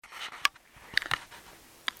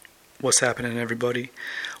What's happening, everybody?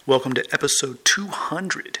 Welcome to episode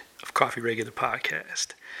 200 of Coffee Regular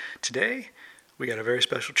Podcast. Today, we got a very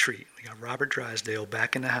special treat. We got Robert Drysdale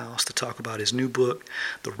back in the house to talk about his new book,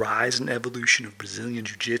 The Rise and Evolution of Brazilian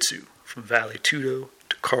Jiu-Jitsu, from Vale Tudo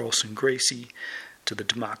to Carlson Gracie to the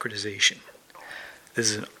democratization. This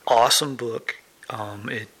is an awesome book.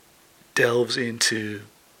 It delves into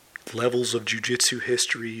levels of jiu-jitsu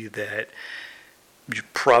history that you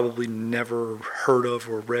probably never heard of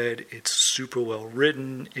or read. It's super well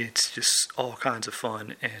written. It's just all kinds of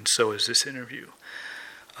fun, and so is this interview.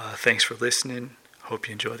 Thanks for listening. Hope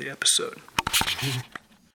you enjoy the episode.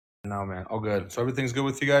 No, man. All good. So everything's good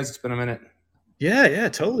with you guys? It's been a minute. Yeah,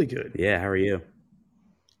 totally good. Yeah, how are you?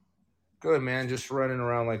 Good, man. Just running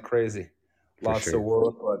around like crazy. Lots of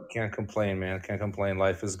work, but can't complain, man. Can't complain.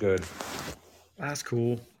 Life is good. That's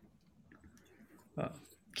cool.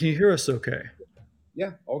 Can you hear us okay?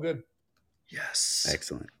 Yeah, all good. Yes.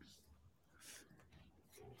 Excellent.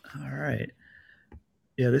 All right.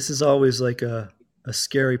 Yeah, this is always like a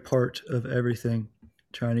scary part of everything,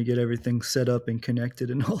 trying to get everything set up and connected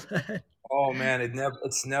and all that. Oh man,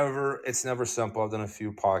 it's never simple. I've done a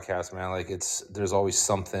few podcasts, man. Like there's always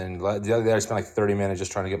something. The other day I spent like 30 minutes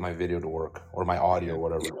just trying to get my video to work or my audio,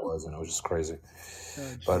 whatever it was, and it was just crazy.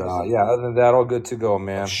 But yeah, other than that, all good to go,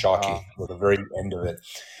 man. Shocking with the very end of it.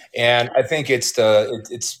 And I think it's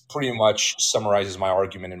pretty much summarizes my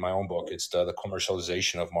argument in my own book. It's the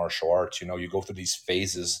commercialization of martial arts. You know, you go through these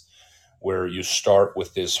phases where you start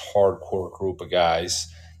with this hardcore group of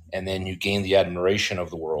guys, and then you gain the admiration of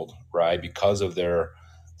the world, right? Because of their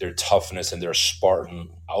toughness and their Spartan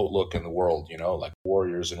outlook in the world, you know, like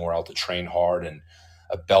warriors, and we're out to train hard, and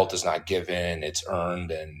a belt is not given, it's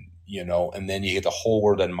earned, and, you know, and then you get the whole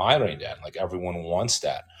world admiring that. Like everyone wants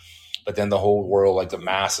that. But then the whole world, like the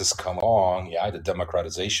masses come along, the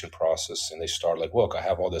democratization process, and they start like, look, I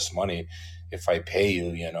have all this money if I pay you,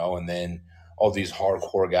 you know, and then all these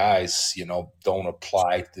hardcore guys, you know, don't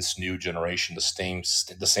apply to this new generation the same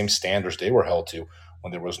standards they were held to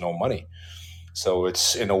when there was no money. So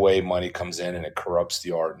it's, in a way, money comes in and it corrupts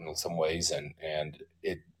the art in some ways, and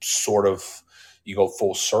it sort of, you go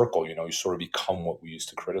full circle, you know, you sort of become what we used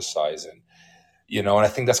to criticize. And you know, and I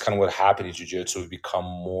think that's kind of what happened in jiu-jitsu. We've become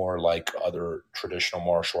more like other traditional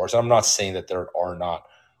martial arts. I'm not saying that there are not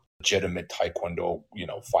legitimate taekwondo, you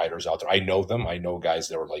know, fighters out there. I know them. I know guys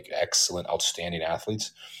that are like excellent, outstanding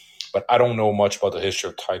athletes. But I don't know much about the history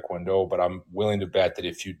of taekwondo, but I'm willing to bet that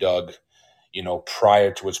if you dug, you know,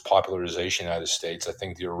 prior to its popularization in the United States, I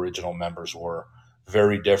think the original members were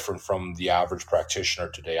very different from the average practitioner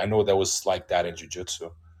today. I know that was like that in jiu-jitsu.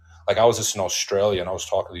 Like I was just in Australia and I was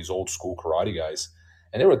talking to these old school karate guys,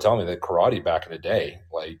 and they were telling me that karate back in the day,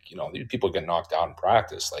 like, you know, these people get knocked out in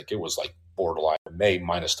practice. Like it was like borderline May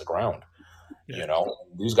minus the ground, you know,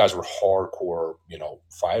 these guys were hardcore, you know,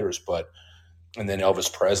 fighters. And then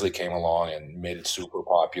Elvis Presley came along and made it super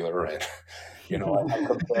popular. And, you know, I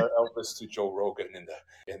compare Elvis to Joe Rogan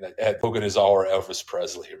Rogan is our Elvis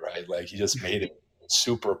Presley, right? Like he just made it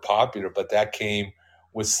super popular, but that came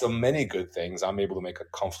with so many good things. I'm able to make a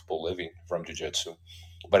comfortable living from jiu-jitsu,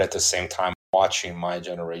 but at the same time, watching my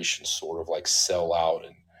generation sort of like sell out,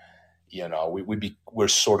 and you know, we're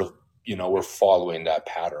sort of, you know, we're following that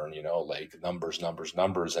pattern, you know, like numbers,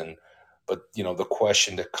 and but you know, the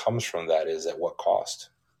question that comes from that is at what cost?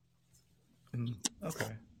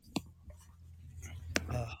 Okay.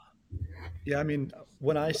 Yeah, I mean,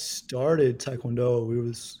 when I started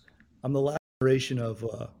Taekwondo, I'm the last generation of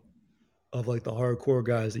like the hardcore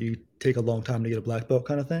guys that you take a long time to get a black belt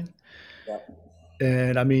kind of thing. Yeah.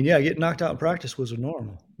 And I mean, getting knocked out in practice was the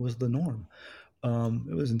norm.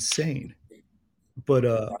 It was insane. But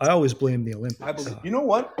I always blame the Olympics. I believe, you know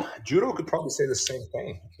what? Judo could probably say the same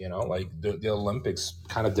thing. You know, like the Olympics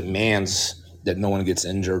kind of demands that no one gets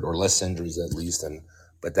injured, or less injuries at least,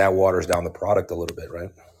 but that waters down the product a little bit,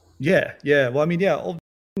 right? Yeah. Well, I mean,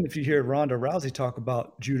 if you hear Ronda Rousey talk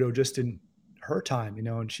about judo just in her time, you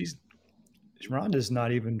know, and Ronda's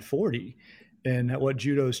not even 40, and what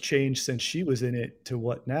judo's changed since she was in it to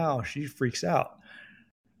what now, she freaks out.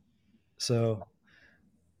 So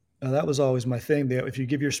that was always my thing. If you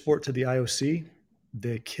give your sport to the IOC,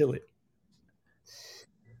 they kill it.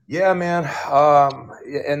 Yeah, man.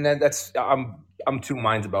 And then I'm two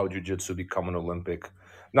minds about jiu-jitsu becoming Olympic,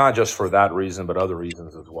 not just for that reason, but other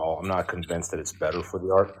reasons as well. I'm not convinced that it's better for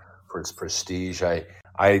the art, for its prestige.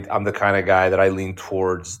 I'm the kind of guy that I lean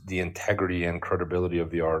towards the integrity and credibility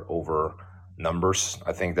of the art over numbers.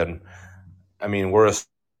 I think that, I mean, we're a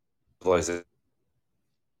civilization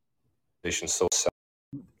so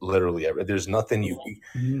literally there's nothing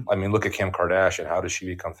I mean, look at Kim Kardashian. How does she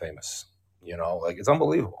become famous? You know, like it's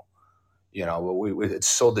unbelievable. You know, it's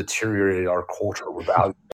so deteriorated our culture. We're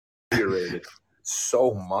value deteriorated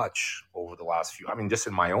so much over the last few. I mean, just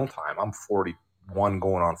in my own time, I'm 41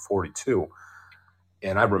 going on 42.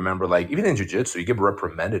 And I remember, like, even in jiu-jitsu, you get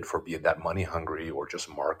reprimanded for being that money hungry or just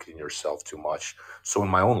marketing yourself too much. So in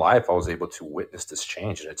my own life, I was able to witness this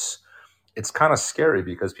change. And it's kind of scary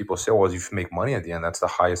because people say, well, if you make money at the end, that's the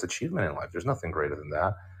highest achievement in life. There's nothing greater than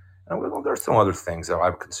that. And well, there's some other things that I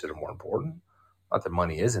would consider more important. Not that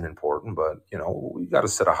money isn't important, but, you know, we got to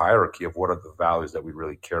set a hierarchy of what are the values that we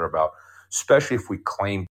really care about, especially if we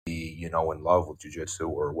claim to be, you know, in love with jiu-jitsu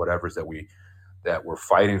or whatever it is that we're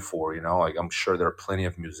fighting for. You know, like, I'm sure there are plenty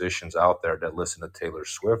of musicians out there that listen to Taylor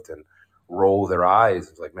Swift and roll their eyes.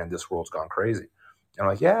 It's like, man, this world's gone crazy. And I'm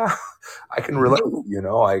like, yeah, I can relate. You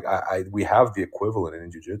know, we have the equivalent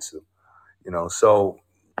in jiu-jitsu. You know, so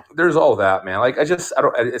there's all that, man. Like, I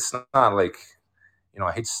don't. It's not like, you know,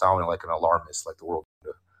 I hate sounding like an alarmist, like the world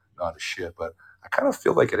gone to shit, but I kind of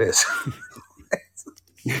feel like it is.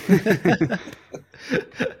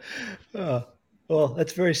 Well,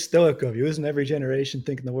 that's very stoic of you. Isn't every generation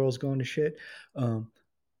thinking the world's going to shit? Yeah,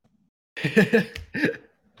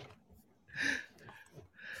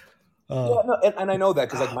 no, and I know that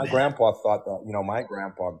because, like, my grandpa thought that, you know, my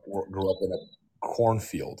grandpa grew up in a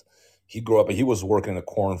cornfield. He grew up and he was working in a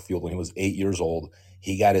cornfield when he was 8 years old.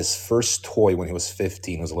 He got his first toy when he was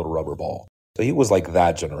 15. It was a little rubber ball. So he was like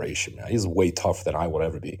that generation, man. He's way tougher than I would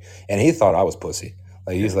ever be. And he thought I was pussy.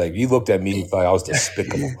 Like, he's like, he looked at me and thought I was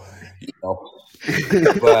despicable, you know?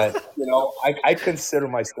 But, you know, I consider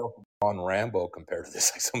myself on Rambo compared to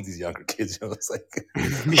this, like, some of these younger kids. You know, it's like,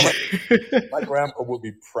 my grandpa would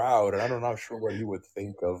be proud, and I'm not sure what he would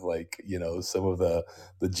think of, like, you know, some of the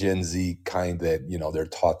Gen Z kind that, you know, they're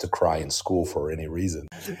taught to cry in school for any reason,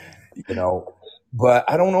 you know. But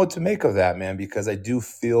I don't know what to make of that, man, because I do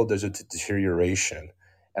feel there's a deterioration,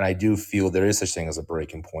 and I do feel there is such thing as a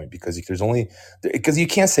breaking point, because because you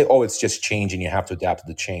can't say, oh, it's just change and you have to adapt to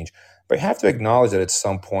the change, but you have to acknowledge that at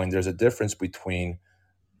some point there's a difference between,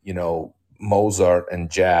 you know, Mozart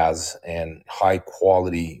and jazz and high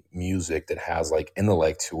quality music that has, like,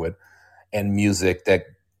 intellect to it, and music that,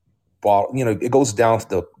 you know, it goes down to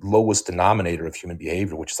the lowest denominator of human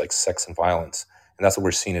behavior, which is like sex and violence. And that's what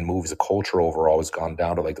we're seeing in movies. The culture overall has gone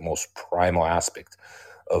down to, like, the most primal aspect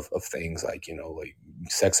of things, like, you know, like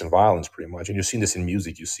sex and violence pretty much. And you're seeing this in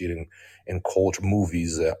music, you see it in culture,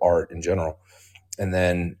 movies, art in general. And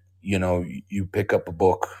then, you know, you pick up a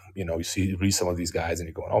book, you know, read some of these guys and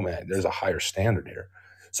you're going, oh man, there's a higher standard here.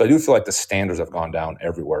 So I do feel like the standards have gone down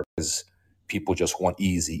everywhere because people just want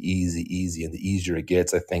easy, easy, easy. And the easier it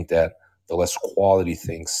gets, I think that the less quality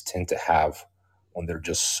things tend to have when they're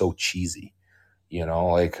just so cheesy. You know,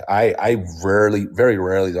 like, I rarely, very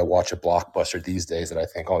rarely, I watch a blockbuster these days that I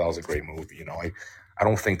think, oh, that was a great movie. You know, I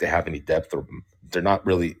don't think they have any depth, or they're not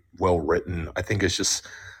really well written. I think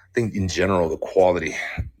in general, the quality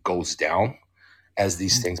goes down as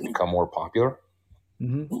these things become more popular.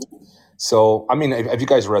 Mm-hmm. So, I mean, have you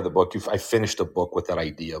guys read the book? I finished the book with that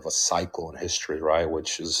idea of a cycle in history, right?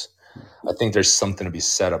 Which is, I think there's something to be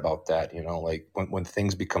said about that. You know, like, when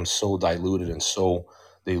things become so diluted and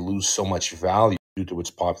they lose so much value due to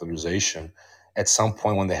its popularization, at some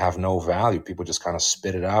point when they have no value, people just kind of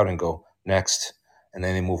spit it out and go next. And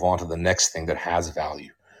then they move on to the next thing that has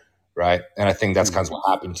value. Right. And I think that's kind of what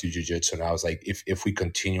happened to jiu-jitsu. And I was like, if we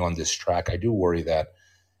continue on this track, I do worry that,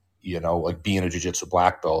 you know, like, being a jiu-jitsu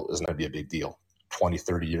black belt is going to be a big deal 20,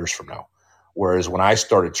 30 years from now. Whereas when I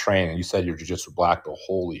started training, you said you're jiu-jitsu black belt,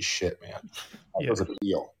 holy shit, man. That was a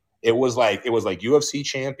deal. It was like UFC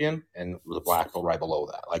champion and the black belt right below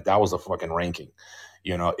that. Like, that was the fucking ranking.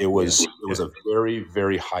 You know, it was a very,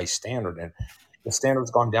 very high standard, and the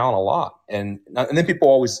standard's gone down a lot. And then people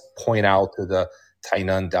always point out to the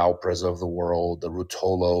Tainan Daupras of the world, the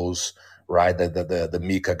Rutolos, right? The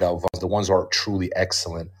Mika Galvans, the ones who are truly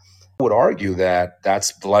excellent. I would argue that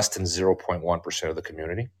that's less than 0.1% of the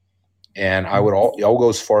community. And I'll go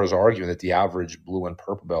as far as arguing that the average blue and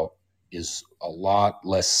purple belt is a lot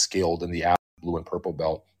less skilled than the average blue and purple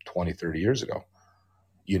belt 20, 30 years ago.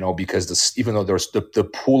 You know, because even though there's the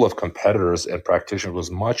pool of competitors and practitioners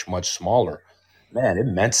was much, much smaller, man, it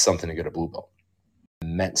meant something to get a blue belt. It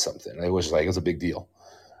meant something. It was a big deal,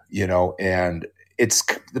 you know, and it's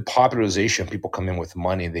the popularization. People come in with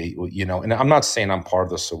money. You know, and I'm not saying I'm part of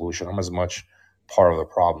the solution. I'm as much part of the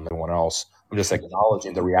problem as everyone else. I'm just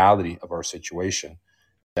acknowledging the reality of our situation,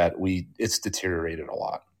 that it's deteriorated a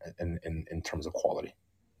lot in terms of quality.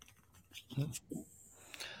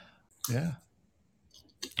 Yeah.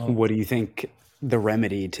 What do you think the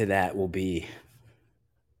remedy to that will be?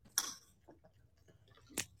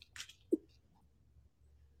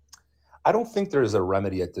 I don't think there's a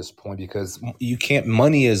remedy at this point because you can't.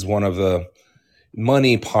 Money is one of the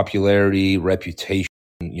popularity, reputation,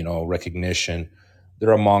 recognition.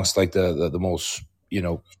 They're amongst like the most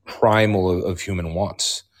primal of human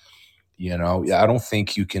wants. I don't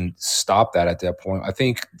think you can stop that at that point. I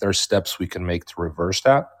think there's steps we can make to reverse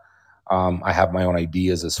that. I have my own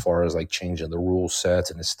ideas as far as like changing the rule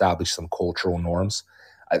sets and establish some cultural norms.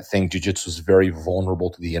 I think jiu-jitsu is very vulnerable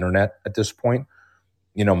to the internet at this point.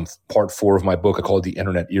 Part 4 of my book, I call it the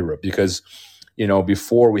internet era because,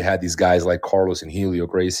 before we had these guys like Carlos and Helio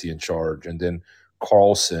Gracie in charge, and then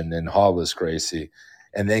Carlson and Hollis Gracie,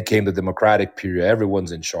 and then came the democratic period.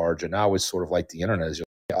 Everyone's in charge, and now it's sort of like the internet is just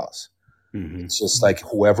chaos. Mm-hmm. It's just like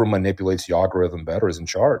whoever manipulates the algorithm better is in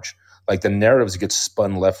charge. Like the narratives get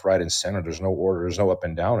spun left, right, and center. There's no order. There's no up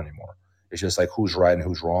and down anymore. It's just like who's right and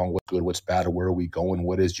who's wrong, what's good, what's bad, where are we going,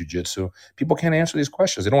 what is jiu-jitsu? People can't answer these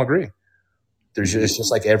questions. They don't agree. It's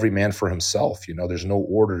just like every man for himself. There's no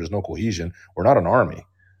order. There's no cohesion. We're not an army.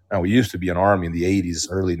 Now, we used to be an army in the 80s,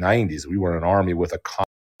 early 90s. We were an army with a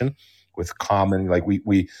common, like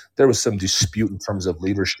there was some dispute in terms of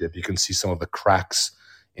leadership. You can see some of the cracks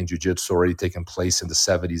in jiu-jitsu already taking place in the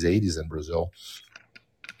 70s, 80s in Brazil.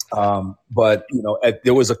 But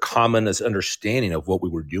there was a common understanding of what we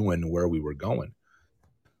were doing and where we were going.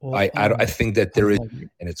 Well, I think that there is,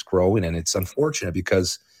 and it's growing, and it's unfortunate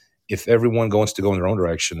because if everyone wants to go in their own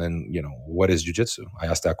direction, then what is jiu-jitsu? I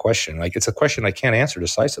asked that question. Like it's a question I can't answer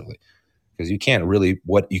decisively because you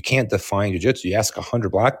can't define jiu-jitsu. You ask 100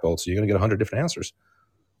 black belts, you're going to get 100 different answers.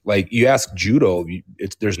 Like you ask judo,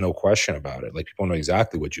 there's no question about it. Like people know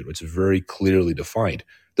exactly what judo. It's very clearly defined.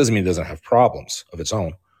 Doesn't mean it doesn't have problems of its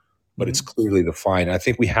own, but it's clearly defined. And I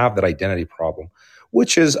think we have that identity problem,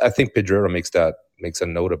 which is, I think Pedrero makes a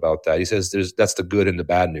note about that. He says that's the good and the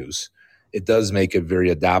bad news. It does make it very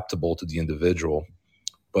adaptable to the individual,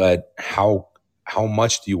 but how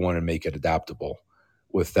much do you want to make it adaptable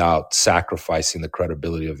without sacrificing the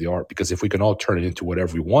credibility of the art? Because if we can all turn it into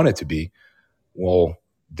whatever we want it to be, well,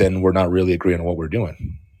 then we're not really agreeing on what we're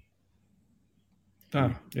doing.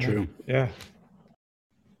 Oh, yeah. True. Yeah.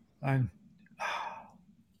 Oh,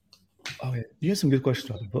 yeah. You have some good questions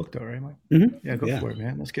about the book, though, right, Mike? Mm-hmm. Yeah, go for it,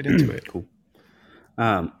 man. Let's get into it. Cool.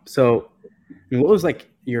 So, what was like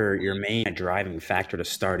your main driving factor to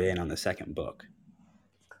start in on the second book?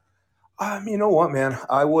 You know what, man?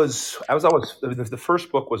 The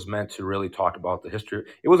first book was meant to really talk about the history.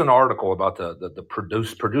 It was an article about the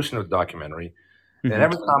producing of the documentary. Mm-hmm. And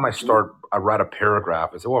every time I write a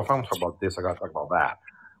paragraph, I say, well, if I'm going to talk about this, I got to talk about that.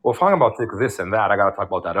 Well, if I'm about this and that, I got to talk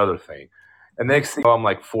about that other thing. And next thing I'm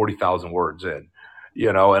like 40,000 words in,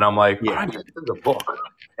 and I'm like, I'm just in the book.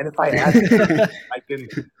 And if I add it, I can,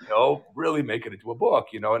 really make it into a book,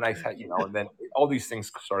 and I said, and then all these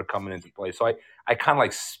things started coming into play. So I kind of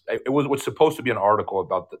like, it was supposed to be an article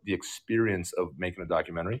about the experience of making a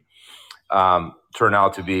documentary. Turned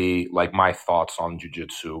out to be like my thoughts on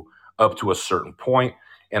jiu-jitsu up to a certain point.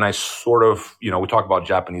 And I sort of, we talk about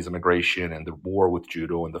Japanese immigration and the war with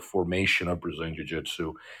judo and the formation of Brazilian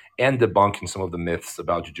jiu-jitsu and debunking some of the myths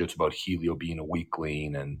about jiu-jitsu, about Helio being a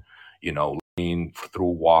weakling and, learning through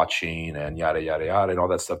watching and yada, yada, yada, and all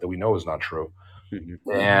that stuff that we know is not true.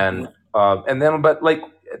 Mm-hmm. And then, but like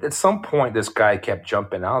at some point, this guy kept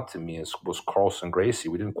jumping out to me. It was Carlson Gracie.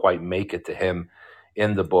 We didn't quite make it to him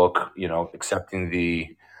in the book, accepting the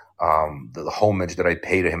homage that I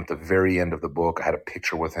paid to him at the very end of the book. I had a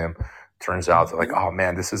picture with him. Turns out that like, oh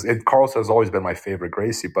man, Carlos has always been my favorite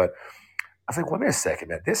Gracie, but I was like, wait a second,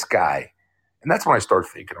 man, this guy, and that's when I started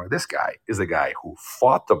thinking, like, this guy is the guy who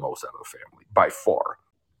fought the most out of the family by far.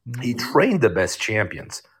 Mm-hmm. He trained the best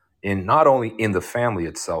champions not only in the family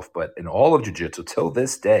itself, but in all of jiu-jitsu. Till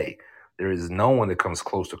this day, there is no one that comes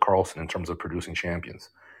close to Carlson in terms of producing champions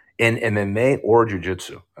in MMA or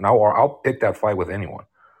jiu-jitsu. And I'll pick that fight with anyone.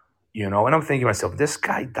 And I'm thinking to myself, this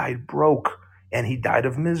guy died broke and he died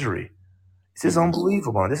of misery. This is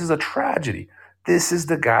unbelievable. This is a tragedy. This is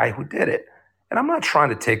the guy who did it. And I'm not trying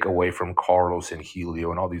to take away from Carlos and Helio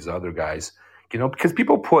and all these other guys, because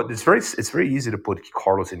people it's very easy to put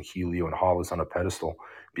Carlos and Helio and Hollis on a pedestal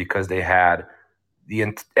because they had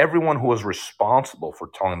everyone who was responsible for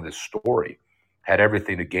telling this story had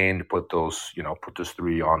everything to gain to put those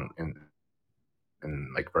three on in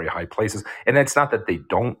like very high places. And it's not that they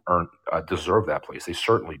don't deserve that place. They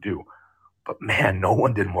certainly do. But man, no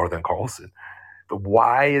one did more than Carlson. But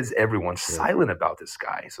why is everyone silent about this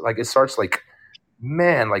guy? So like it starts like,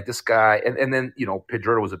 man, like this guy, and then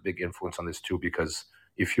Pedrero was a big influence on this too, because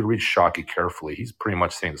if you read Shockey carefully, he's pretty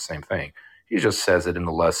much saying the same thing. He just says it in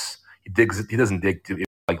the less he doesn't dig,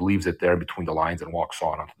 like leaves it there between the lines and walks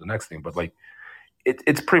on onto the next thing. But like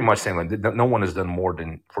it's pretty much saying like no one has done more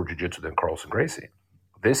for jiu-jitsu than Carlson Gracie.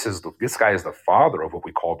 This guy is the father of what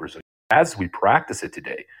we call Brazilian. As we practice it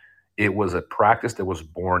today, it was a practice that was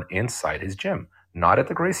born inside his gym, not at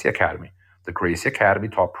the Gracie Academy. The Gracie Academy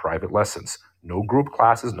taught private lessons, no group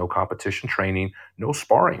classes, no competition training, no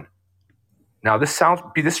sparring. Now, this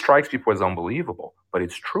strikes people as unbelievable, but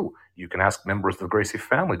it's true. You can ask members of the Gracie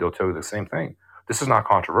family; they'll tell you the same thing. This is not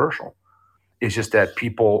controversial. It's just that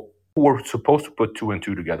people who were supposed to put two and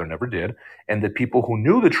two together never did, and the people who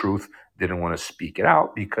knew the truth didn't want to speak it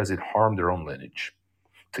out because it harmed their own lineage.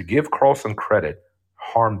 To give Carlson credit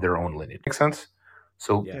harmed their own lineage. Make sense?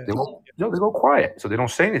 So Yeah. they go quiet, so they don't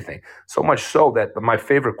say anything. So much so that my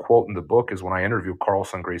favorite quote in the book is when I interview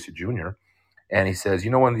Carlson Gracie Jr. And he says,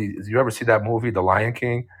 you know, you ever see that movie, The Lion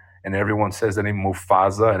King, and everyone says the name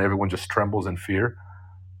Mufasa, and everyone just trembles in fear?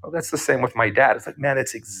 Well, that's the same with my dad. It's like, man,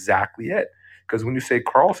 it's exactly it. Because when you say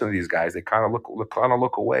Carlson to these guys, they kind of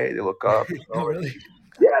look away, they look up. You know, Really?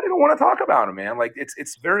 yeah, they don't want to talk about him, man. Like it's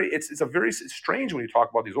strange when you talk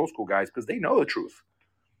about these old school guys because they know the truth,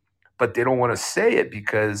 but they don't want to say it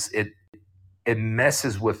because it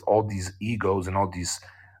messes with all these egos and all these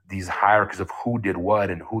hierarchies of who did what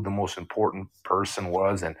and who the most important person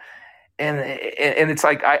was, and it's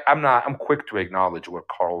like I'm quick to acknowledge what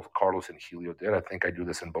Carlos and Helio did. I think I do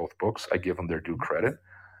this in both books. I give them their due credit,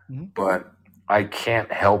 but I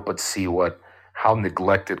can't help but see how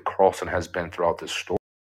neglected Carlson has been throughout this story.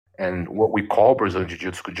 And what we call Brazilian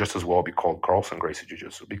Jiu-Jitsu could just as well be called Carlson Gracie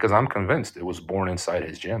Jiu-Jitsu because I'm convinced it was born inside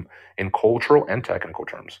his gym in cultural and technical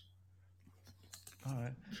terms. All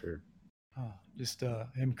right. Sure. Oh, just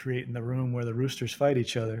him creating the room where the roosters fight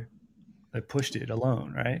each other. They pushed it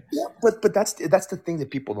alone, right? Yeah, but that's the thing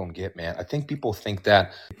that people don't get, man. I think people think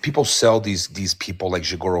that people sell these people like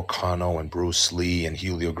Jigoro Kano and Bruce Lee and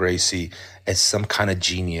Helio Gracie as some kind of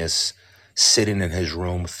genius sitting in his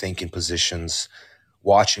room thinking positions,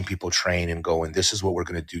 watching people train and going, this is what we're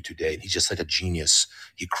going to do today. And he's just like a genius.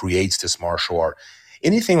 He creates this martial art.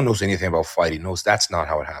 Anything who knows anything about fighting knows that's not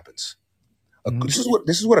how it happens. This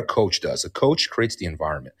is what a coach does. A coach creates the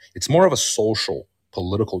environment. It's more of a social,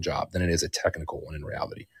 political job than it is a technical one in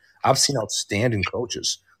reality. I've seen outstanding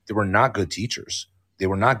coaches. They were not good teachers. They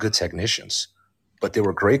were not good technicians, but they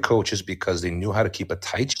were great coaches because they knew how to keep a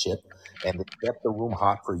tight ship and they kept the room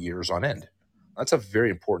hot for years on end. That's a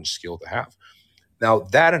very important skill to have. Now,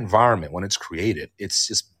 that environment, when it's created, it's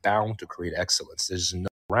just bound to create excellence. There's no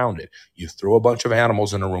around it. You throw a bunch of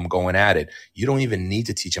animals in a room going at it. You don't even need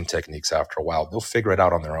to teach them techniques after a while. They'll figure it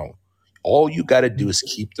out on their own. All you got to do is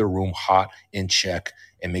keep the room hot, in check,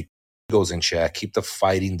 and make egos in check. Keep the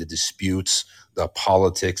fighting, the disputes, the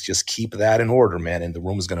politics. Just keep that in order, man, and the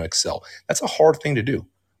room is going to excel. That's a hard thing to do.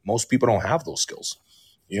 Most people don't have those skills.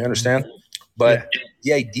 You understand? But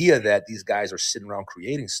the idea that these guys are sitting around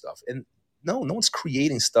creating stuff, and no one's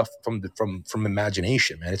creating stuff from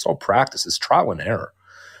imagination, man. It's all practice. It's trial and error.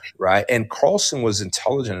 Right. And Carlson was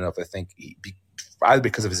intelligent enough, I think, either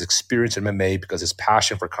because of his experience in MMA, because his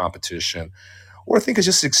passion for competition, or I think it's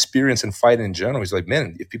just his experience in fighting in general. He's like,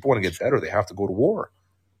 man, if people want to get better, they have to go to war.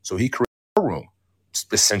 So he created a war room,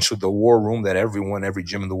 essentially the war room that every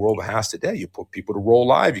gym in the world has today. You put people to roll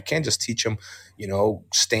live. You can't just teach them,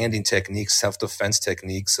 standing techniques, self-defense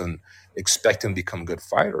techniques, and expect them to become good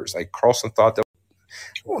fighters. Like Carlson thought that,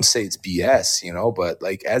 I won't say it's BS, but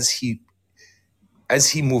like as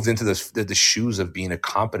he moved into the shoes of being a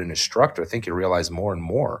competent instructor, I think he realized more and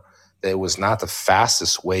more that it was not the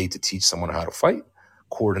fastest way to teach someone how to fight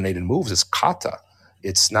coordinated moves. It's kata.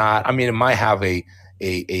 It's not, it might have a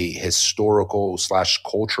historical /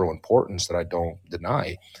 cultural importance that I don't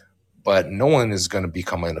deny, but no one is going to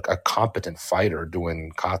become a competent fighter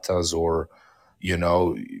doing katas or,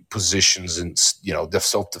 positions and, the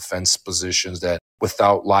self-defense positions that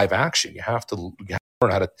without live action. You have to learn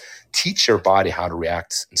how to teach your body how to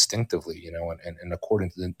react instinctively, and according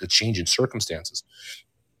to the change in circumstances.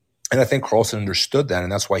 And I think Carlson understood that,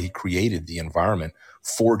 and that's why he created the environment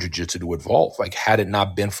for jiu-jitsu to evolve. Like, had it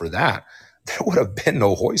not been for that, there would have been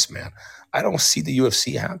no Hoist, man. I don't see the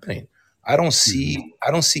UFC happening. I don't see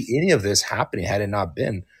any of this happening had it not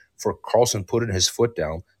been for Carlson putting his foot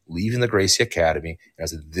down, leaving the Gracie Academy, and I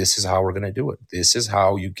said, this is how we're going to do it. This is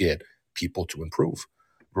how you get people to improve.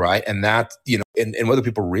 Right. And that, and whether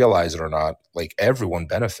people realize it or not, like everyone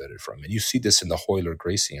benefited from it. You see this in the Hoyler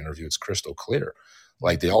Gracie interview. It's crystal clear.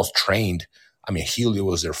 Like they all trained. Helio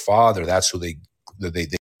was their father. That's who they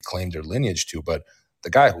claimed their lineage to. But the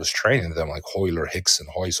guy who was training them, like Hoyler, Hickson,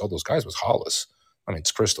 Hoist, all those guys was Hollis.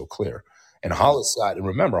 It's crystal clear. And Hollis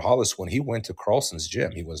remember, Hollis, when he went to Carlson's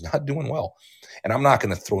gym, he was not doing well. And I'm not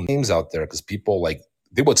going to throw names out there because people like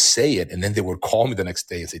they would say it, and then they would call me the next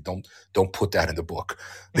day and say, "Don't put that in the book."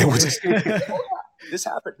 They would just this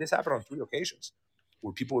happened on 3 occasions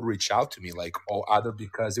where people would reach out to me like, oh, either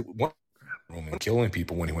because it went and killing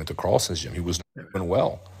people when he went to Carlson's gym. He was not doing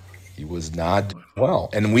well. He was not doing well.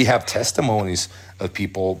 And we have testimonies of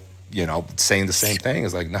people, saying the same thing.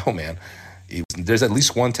 It's like, no, man. There's at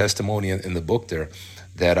least one testimony in the book there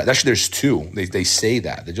that actually there's 2. They say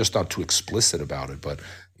that. They're just not too explicit about it, but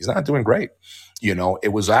he's not doing great.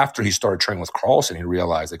 It was after he started training with Carlson, he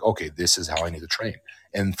realized like, okay, this is how I need to train.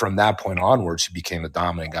 And from that point onwards, he became the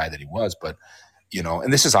dominant guy that he was. But,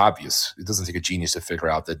 and this is obvious. It doesn't take a genius to figure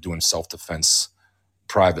out that doing self-defense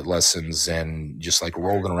private lessons and just like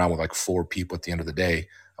rolling around with like 4 people at the end of the day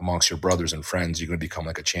amongst your brothers and friends, you're going to become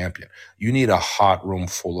like a champion. You need a hot room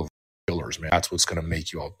full of killers, man. That's what's going to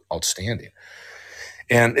make you outstanding.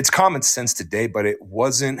 And it's common sense today, but it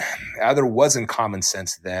wasn't, either wasn't common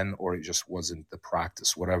sense then, or it just wasn't the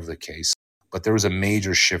practice, whatever the case. But there was a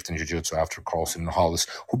major shift in jiu-jitsu after Carlson and Hollis,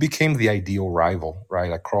 who became the ideal rival,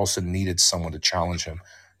 right? Like Carlson needed someone to challenge him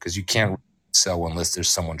because you can't sell unless there's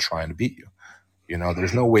someone trying to beat you.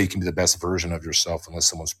 There's no way you can be the best version of yourself unless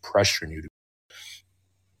someone's pressuring you to.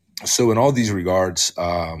 So in all these regards,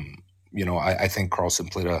 I think Carlson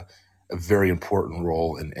played a very important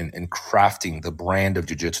role in crafting the brand of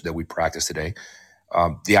jiu-jitsu that we practice today.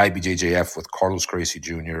 The IBJJF with Carlos Gracie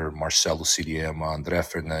Jr., Marcelo CDM, Andre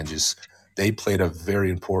Fernandes, they played a very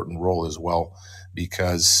important role as well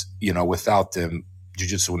because, without them,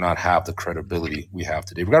 jiu-jitsu would not have the credibility we have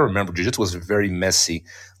today. We've got to remember, jiu-jitsu was a very messy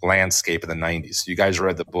landscape in the 90s. You guys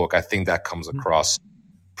read the book. I think that comes across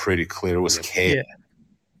pretty clear. It was chaos.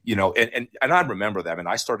 And I remember that. I mean,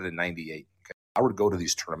 I started in 98. Okay? I would go to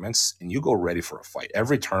these tournaments, and you go ready for a fight.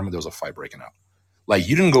 Every tournament, there was a fight breaking out. Like,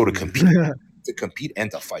 you didn't go to compete and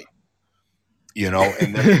to fight.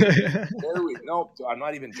 And then no, I'm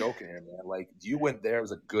not even joking here, man. Like, you went there, it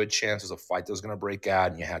was a good chance there's a fight that was going to break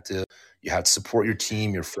out, and you had to support your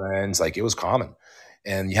team, your friends. Like, it was common.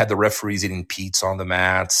 And you had the referees eating pizza on the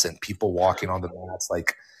mats and people walking on the mats.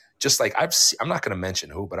 Like, just like I'm not going to mention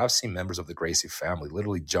who, but I've seen members of the Gracie family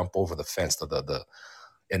literally jump over the fence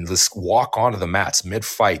and just walk onto the mats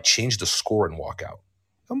mid-fight, change the score, and walk out.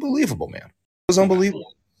 Unbelievable, man. It was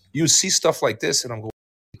unbelievable. You see stuff like this, and I'm going,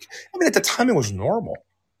 at the time it was normal,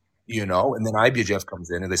 and then IBJJF comes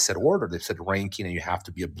in and they said order. They said ranking, and you have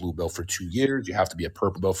to be a blue belt for 2 years. You have to be a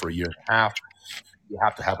purple belt for a year and a half. You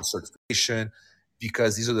have to have a certification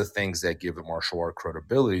because these are the things that give a martial art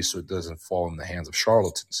credibility so it doesn't fall in the hands of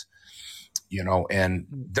charlatans, and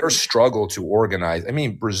their struggle to organize.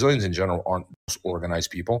 Brazilians in general aren't organized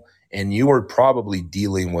people, and you are probably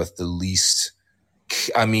dealing with the least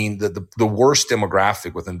the worst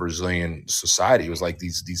demographic within Brazilian society was like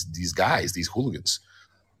these guys, these hooligans.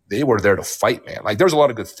 They were there to fight, man. Like, there's a lot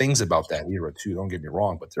of good things about that era too. Don't get me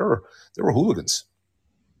wrong, but there were hooligans,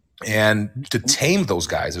 and to tame those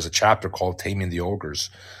guys, there's a chapter called "Taming the Ogres."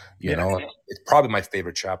 It's probably my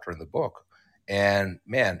favorite chapter in the book. And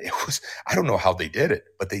man, it was, I don't know how they did it,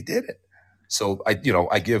 but they did it. So I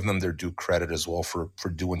give them their due credit as well for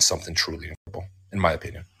doing something truly incredible, in my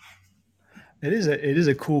opinion. It is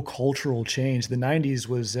a cool cultural change. The 90s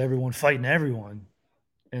was everyone fighting everyone.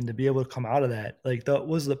 And to be able to come out of that, like, that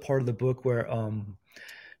was the part of the book where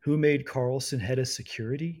who made Carlson head of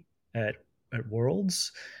security at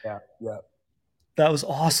Worlds? Yeah. That was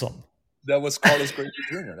awesome. That was Carlos Gracie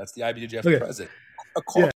Jr. That's the IBJJF president.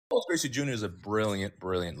 Carlos Gracie Jr. is a brilliant,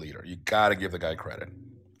 brilliant leader. You got to give the guy credit.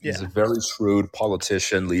 He's a very shrewd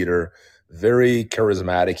politician, leader, very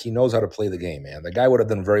charismatic. He knows how to play the game, man. The guy would have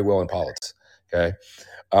done very well in politics. Okay.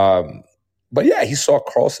 But yeah, he saw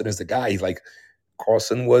Carlson as the guy. He's like,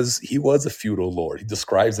 Carlson was a feudal lord. He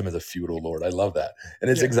describes him as a feudal lord. I love that. And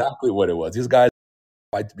it's exactly what it was. These guys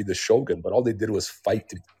fight to be the shogun, but all they did was fight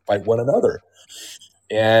to fight one another.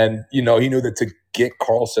 And, he knew that to get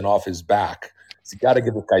Carlson off his back, you got to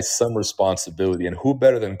give the guy some responsibility. And who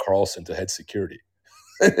better than Carlson to head security?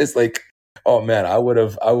 It's like, oh man, I would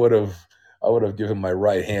have given my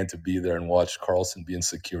right hand to be there and watch Carlson be in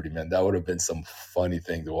security, man. That would have been some funny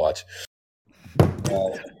thing to watch.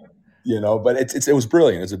 But it was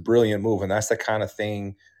brilliant. It's a brilliant move, and that's the kind of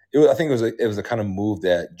thing. I think it was a kind of move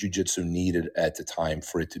that jiu-jitsu needed at the time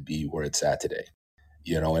for it to be where it's at today.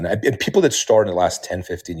 And people that start in the last 10,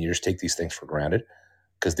 15 years take these things for granted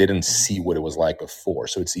because they didn't see what it was like before.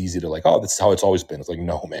 So it's easy to like, oh, this is how it's always been. It's like,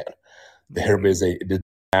 no, man. There is a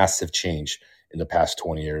massive change in the past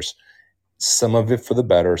 20 years. Some of it for the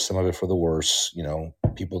better, some of it for the worse.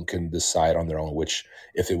 People can decide on their own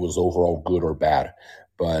if it was overall good or bad.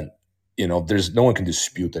 But, there's no one can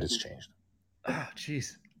dispute that it's changed. Oh,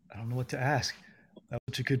 geez. I don't know what to ask. That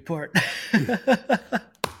was a good part.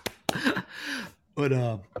 But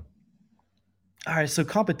all right, so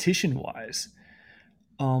competition wise,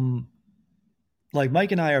 um, like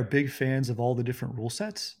Mike and I are big fans of all the different rule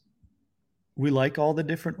sets. We like all the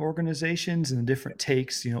different organizations and the different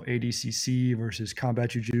takes, ADCC versus Combat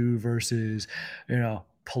Juju versus,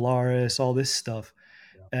 Polaris, all this stuff.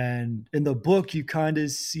 Yeah. And in the book, you kind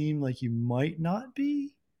of seem like you might not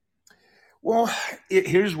be. Well,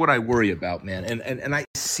 here's what I worry about, man. And I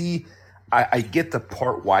see, I get the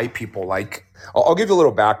part why people like, I'll give you a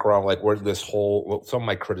little background, like where some of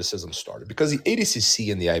my criticism started. Because the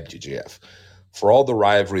ADCC and the IBJJF, for all the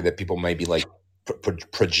rivalry that people may be like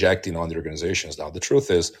projecting on the organizations now, the truth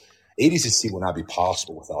is ADCC would not be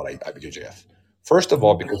possible without IBJJF. First of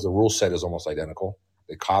all, because the rule set is almost identical.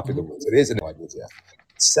 They copy the rules. It is in IBJJF.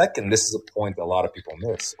 Second, this is a point that a lot of people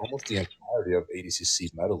miss. Almost the entirety of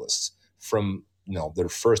ADCC medalists from their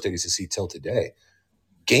first ADCC till today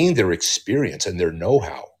gained their experience and their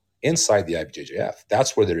know-how inside the IBJJF.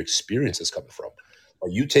 That's where their experience is coming from.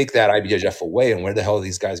 But you take that IBJJF away, and where the hell are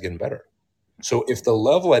these guys getting better? So if the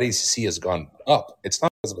level at ADCC has gone up, it's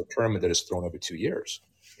not because of a tournament that is thrown every 2 years.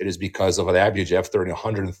 It is because of an IBJJF throwing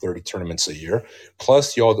 130 tournaments a year,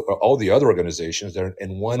 plus all the other organizations that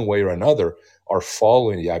in one way or another are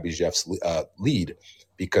following the IBJJF's lead,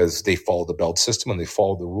 because they follow the belt system and they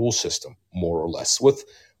follow the rule system more or less with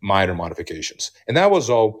minor modifications. And that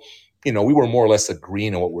was all, we were more or less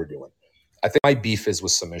agreeing on what we're doing. I think my beef is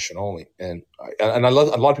with submission only, and I love,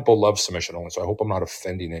 a lot of people love submission only. So I hope I'm not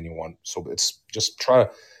offending anyone. So it's just try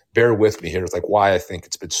to bear with me here. It's like why I think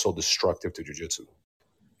it's been so destructive to jiu-jitsu.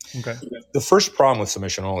 Okay. The first problem with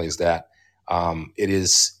submission only is that it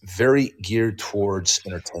is very geared towards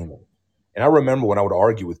entertainment. And I remember when I would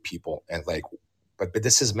argue with people and like, but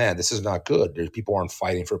this is not good. There's people aren't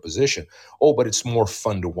fighting for a position. Oh, but it's more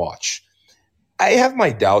fun to watch. I have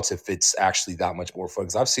my doubts if it's actually that much more fun,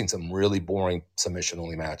 because I've seen some really boring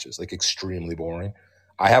submission-only matches, like extremely boring.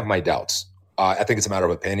 I have my doubts. I think it's a matter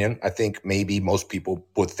of opinion. I think maybe most people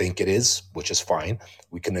would think it is, which is fine.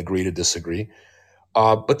 We can agree to disagree.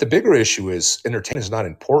 But the bigger issue is entertainment is not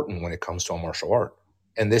important when it comes to a martial art.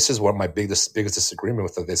 And this is what my biggest disagreement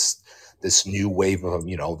with this new wave of,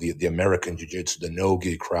 the American jiu-jitsu, the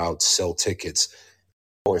no-gi crowd sell tickets.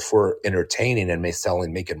 If we're entertaining and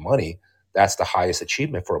making money, that's the highest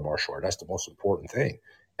achievement for a martial art. That's the most important thing.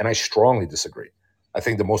 And I strongly disagree. I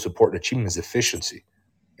think the most important achievement is efficiency.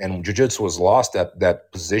 And jiu-jitsu has lost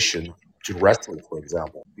that position to wrestling, for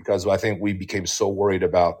example, because I think we became so worried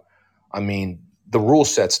about, the rule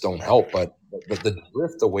sets don't help, but the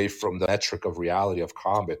drift away from the metric of reality of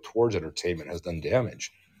combat towards entertainment has done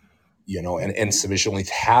damage. And submission only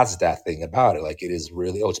has that thing about it. Like it is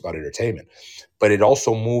really, it's about entertainment, but it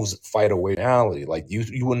also moves fight away reality. Like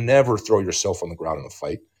you will never throw yourself on the ground in a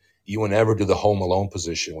fight. You will never do the home alone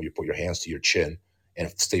position where you put your hands to your chin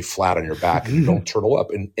and stay flat on your back and you don't turtle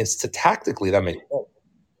up. And it's tactically that makes sense.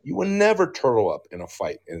 You will never turtle up in a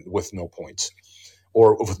fight with no points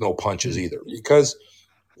or with no punches either, because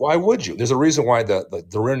why would you? There's a reason why the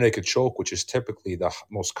rear naked choke, which is typically the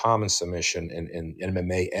most common submission in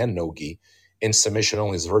MMA and no-gi, in submission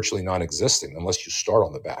only is virtually non-existent unless you start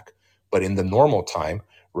on the back. But in the normal time,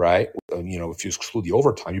 right, if you exclude the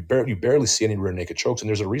overtime, you barely see any rear naked chokes, and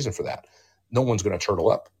there's a reason for that. No one's going to turtle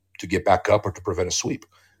up to get back up or to prevent a sweep,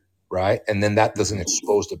 right? And then that doesn't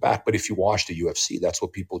expose the back. But if you watch the UFC, that's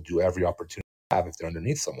what people do every opportunity to have if they're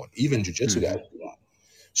underneath someone. Even jiu-jitsu guys do that.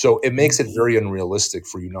 So it makes it very unrealistic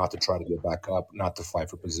for you not to try to get back up, not to fight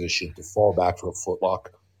for position, to fall back for a footlock.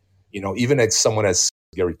 Even as someone as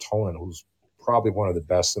Gary Tonin, who's probably one of the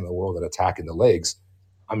best in the world at attacking the legs,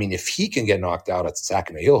 if he can get knocked out at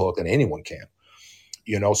attacking a heel hook, then anyone can.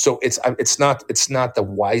 So it's not the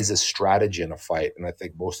wisest strategy in a fight, and I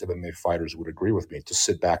think most MMA fighters would agree with me, to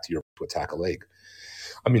sit back to attack a leg.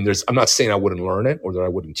 I'm not saying I wouldn't learn it or that I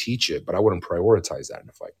wouldn't teach it, but I wouldn't prioritize that in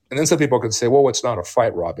a fight. And then some people can say, well, it's not a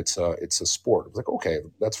fight, Rob. It's a sport. It's like, okay,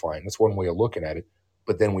 that's fine. That's one way of looking at it.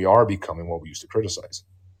 But then we are becoming what we used to criticize,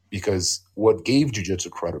 because what gave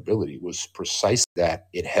jiu-jitsu credibility was precisely that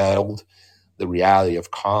it held the reality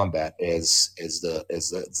of combat as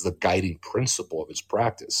the guiding principle of its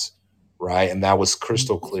practice, right? And that was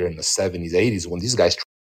crystal clear in the 70s, 80s, when these guys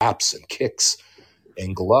traps and kicks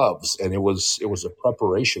and gloves, and it was a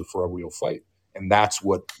preparation for a real fight. And that's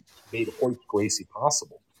what made Hoist Gracie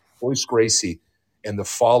possible. Hoist Gracie and the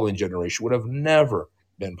following generation would have never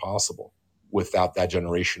been possible without that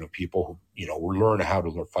generation of people who learn how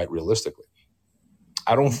to fight realistically.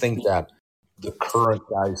 I don't think that the current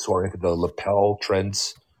guys who are into the lapel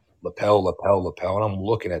trends, lapel, and I'm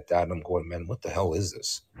looking at that and I'm going, man, what the hell is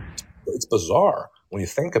this? It's bizarre. when you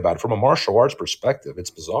think about it from a martial arts perspective, it's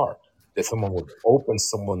bizarre that someone would open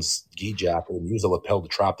someone's gi jacket and use a lapel to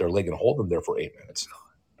trap their leg and hold them there for 8 minutes,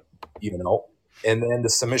 you know? And then the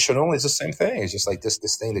submission only is the same thing. It's just like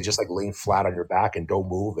this thing that just like laying flat on your back and don't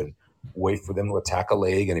move and wait for them to attack a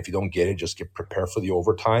leg. And if you don't get it, just get prepared for the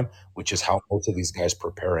overtime, which is how most of these guys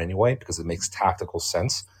prepare anyway, because it makes tactical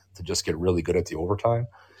sense to just get really good at the overtime.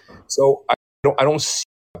 So I don't see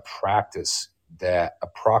a practice that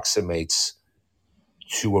approximates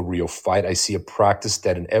to a real fight. I see a practice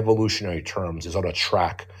that in evolutionary terms is on a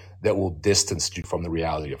track that will distance you from the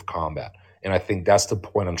reality of combat. And I think that's the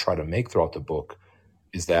point I'm trying to make throughout the book,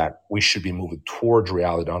 is that we should be moving towards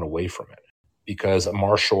reality, not away from it. Because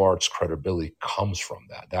martial arts credibility comes from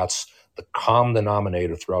that. That's the common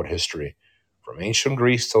denominator throughout history, from ancient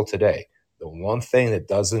Greece till today. The one thing that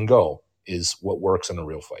doesn't go is what works in a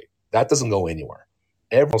real fight. That doesn't go anywhere.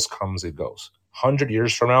 Everything else comes, it goes. 100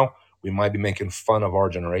 years from now, we might be making fun of our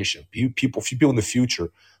generation. Few people in the future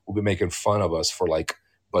will be making fun of us for like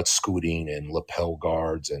butt scooting and lapel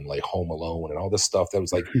guards and like Home Alone and all this stuff that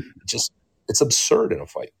was like just, it's absurd in a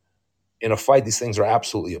fight. In a fight, these things are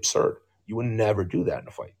absolutely absurd. You would never do that in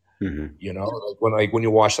a fight. Mm-hmm. You know, when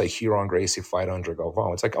you watch like Huron Gracie fight Andre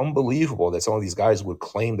Galvão, it's like unbelievable that some of these guys would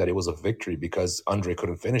claim that it was a victory because Andre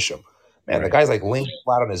couldn't finish him. Man, the guy's like laying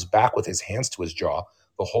flat on his back with his hands to his jaw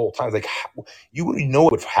the whole time. Like, you would know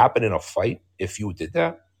what would happen in a fight if you did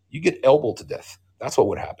that. You get elbowed to death. That's what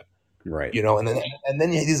would happen. Right. You know, and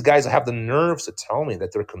then these guys have the nerves to tell me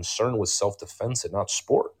that they're concerned with self-defense and not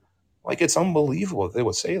sport. Like, it's unbelievable that they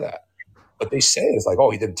would say that. But they say it's like,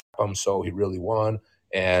 oh, he didn't tap him, so he really won.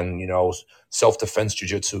 And, you know, self-defense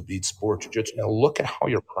jiu-jitsu beats sport jiu-jitsu. Now, look at how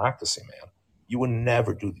you're practicing, man. You would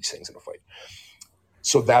never do these things in a fight.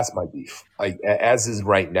 So that's my beef. Like, as is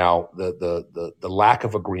right now, the lack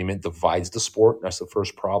of agreement divides the sport. That's the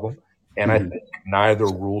first problem. And I think neither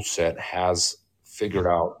rule set has figured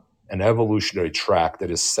out an evolutionary track that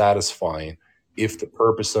is satisfying if the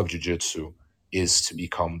purpose of jiu-jitsu is to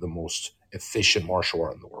become the most efficient martial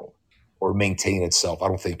art in the world or maintain itself. I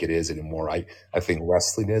don't think it is anymore. I think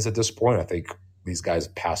wrestling is at this point. I think these guys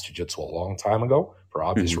passed jiu-jitsu a long time ago for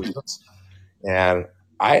obvious reasons. And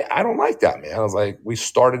I don't like that, man. I was like, we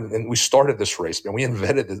started this race, man. We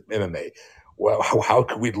invented the MMA. Well, how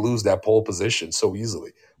could we lose that pole position so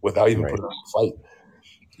easily without even putting up a fight?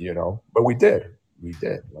 You know, but we did.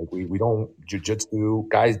 Like we don't jiu-jitsu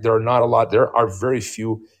guys. There are very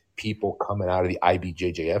few people coming out of the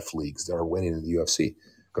IBJJF leagues that are winning in the UFC.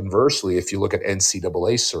 Conversely, if you look at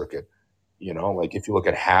NCAA circuit, you know, like if you look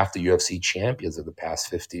at half the UFC champions of the past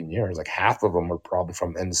 15 years, like half of them are probably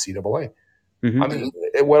from NCAA. I mean,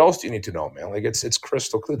 what else do you need to know, man? Like it's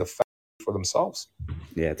crystal clear. The facts for themselves.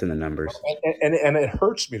 Yeah, it's in the numbers. And it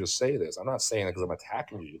hurts me to say this. I'm not saying it because I'm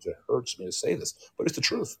attacking you. It hurts me to say this, but it's the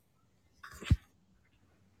truth.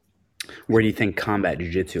 Where do you think combat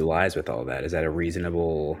jiu-jitsu lies with all that? Is that a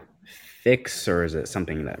reasonable fix, or is it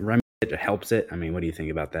something that remedies it or helps it? I mean, what do you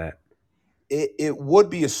think about that? It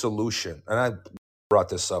would be a solution. And I brought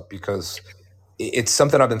this up because it's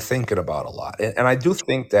something I've been thinking about a lot. And I do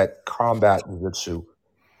think that combat jiu-jitsu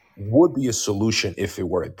would be a solution if it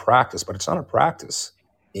were a practice, but it's not a practice.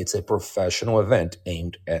 It's a professional event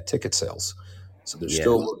aimed at ticket sales. So they're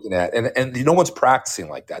still looking at, and no one's practicing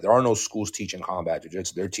like that. There are no schools teaching combat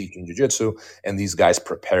jiu-jitsu. They're teaching jiu-jitsu, and these guys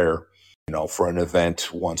prepare, you know, for an event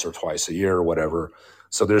once or twice a year or whatever.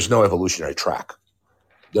 So there's no evolutionary track.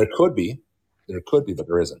 There could be, but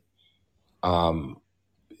there isn't.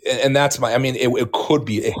 And that's it could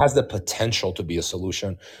be, it has the potential to be a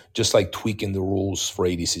solution, just like tweaking the rules for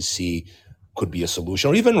ADCC could be a solution,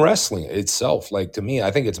 or even wrestling itself. Like, to me, I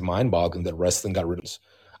think it's mind-boggling that wrestling got rid of this.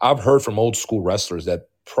 I've heard from old school wrestlers that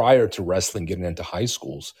prior to wrestling getting into high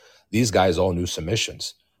schools, these guys all knew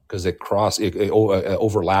submissions because it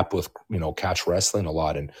overlapped with, you know, catch wrestling a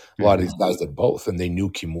lot. And a lot of these guys did both, and they knew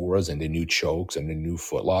kimuras and they knew chokes and they knew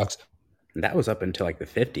footlocks. That was up until like the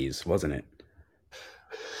 50s, wasn't it?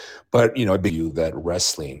 But, you know, it'd be you that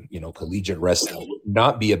wrestling, you know, collegiate wrestling would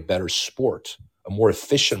not be a better sport, a more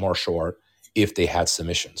efficient martial art if they had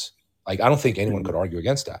submissions. Like, I don't think anyone could argue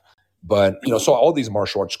against that. But, you know, so all these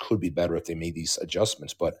martial arts could be better if they made these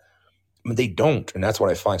adjustments, but I mean, they don't. And that's what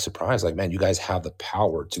I find surprising. Like, man, you guys have the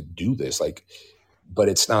power to do this. Like, but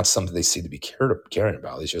it's not something they seem to be caring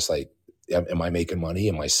about. It's just like, am I making money?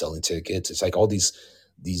 Am I selling tickets? It's like all these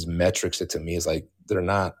metrics that to me is like,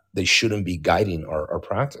 they shouldn't be guiding our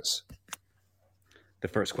practice. The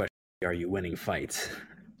first question, are you winning fights?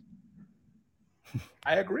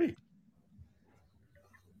 I agree.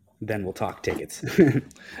 Then we'll talk tickets.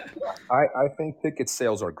 I think ticket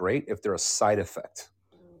sales are great if they're a side effect.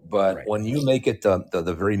 But Right. when you make it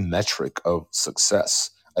the very metric of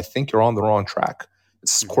success, I think you're on the wrong track.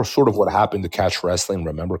 It's of Mhm. course sort of what happened to catch wrestling.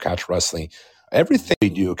 Remember catch wrestling? Everything we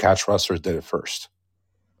do, catch wrestlers did it first.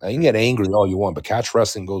 Now, you can get angry all you want, but catch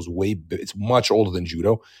wrestling goes it's much older than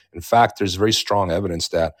judo. In fact, there's very strong evidence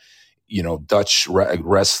that, Dutch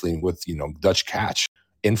wrestling with, Dutch catch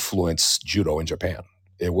influenced judo in Japan.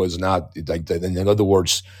 It was not like, in other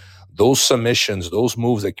words, those submissions, those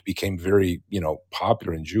moves that became very,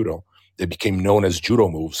 popular in judo, they became known as judo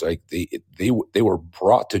moves. Like they were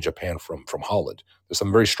brought to Japan from Holland. There's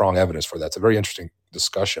some very strong evidence for that. It's a very interesting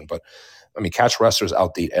discussion, but I mean, catch wrestlers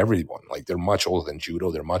outdate everyone. Like they're much older than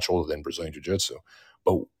judo. They're much older than Brazilian jiu-jitsu.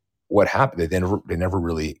 But what happened? They never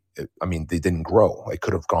really, I mean, they didn't grow. They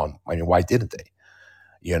could have gone. I mean, why didn't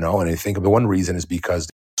they? And I think the one reason is because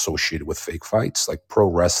they're associated with fake fights. Like pro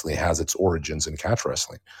wrestling has its origins in catch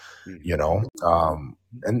wrestling,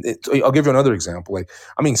 and I'll give you another example. Like,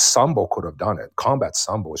 I mean, Sambo could have done it. Combat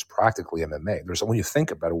Sambo is practically MMA. When you think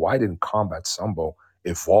about it, why didn't Combat Sambo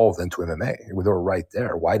evolve into MMA? They were right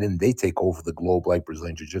there. Why didn't they take over the globe like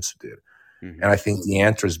Brazilian Jiu-Jitsu did? Mhm. And I think the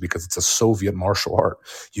answer is because it's a Soviet martial art.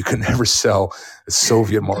 You can never sell a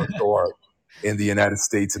Soviet martial art in the United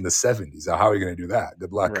States in the 70s. Now, how are you going to do that?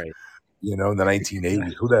 Good luck. Right. In the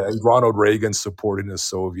 1980s. Ronald Reagan supporting the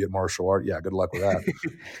Soviet martial art. Yeah, good luck with that.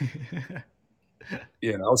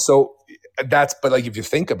 So but like if you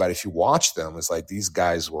think about it, if you watch them, it's like these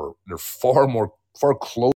guys they're far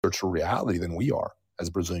closer to reality than we are as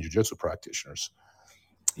Brazilian Jiu-Jitsu practitioners.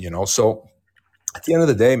 So at the end of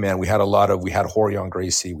the day, man, we had Rorion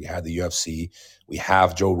Gracie, we had the UFC, we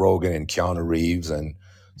have Joe Rogan and Keanu Reeves, and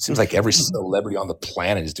it seems like every celebrity on the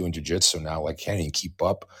planet is doing jiu-jitsu now. Like, can't even keep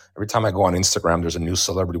up. Every time I go on Instagram, there's a new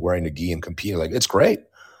celebrity wearing a gi and competing. Like, it's great.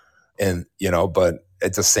 And, but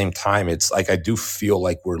at the same time, it's like I do feel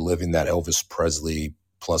like we're living that Elvis Presley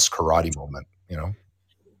plus karate moment,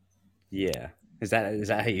 Yeah. Is that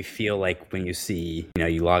how you feel like when you see,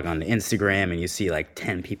 you log on to Instagram and you see like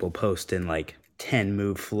 10 people posting like 10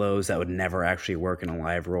 move flows that would never actually work in a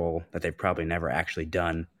live roll that they've probably never actually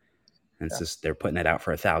done. And it's just they're putting it out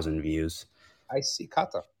for 1,000 views. I see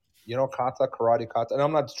kata. Kata, karate kata. And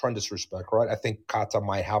I'm not trying to disrespect, right? I think kata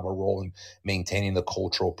might have a role in maintaining the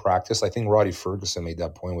cultural practice. I think Roddy Ferguson made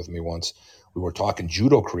that point with me once. We were talking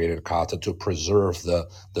judo created kata to preserve the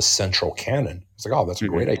central canon. It's like, oh, that's a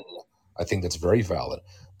great idea. I think that's very valid.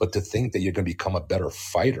 But to think that you're going to become a better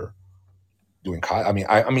fighter doing kata,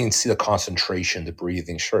 I mean, see the concentration, the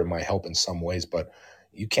breathing, sure, it might help in some ways, but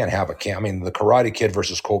you can't have the Karate Kid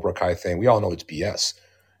versus Cobra Kai thing, we all know it's BS.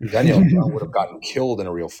 Daniel Brown would have gotten killed in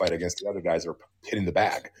a real fight against the other guys that are hitting the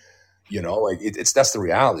bag. That's the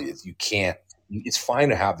reality. You can't. It's fine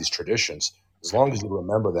to have these traditions as long as you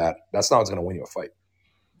remember that that's not what's going to win you a fight.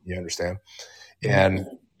 You understand? And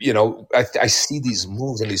I see these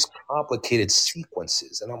moves and these complicated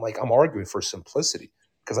sequences, and I'm arguing for simplicity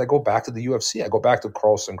because I go back to the UFC. I go back to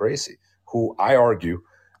Carlson Gracie, who I argue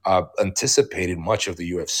anticipated much of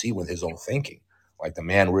the UFC with his own thinking. Like the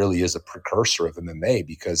man really is a precursor of MMA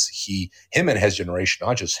because him and his generation,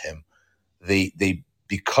 not just him, they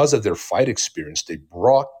because of their fight experience, they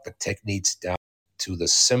brought the techniques down to the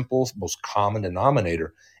simple, most common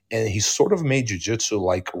denominator. And he sort of made jiu-jitsu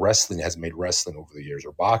like wrestling has made wrestling over the years,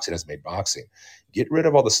 or boxing has made boxing. Get rid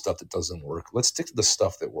of all the stuff that doesn't work. Let's stick to the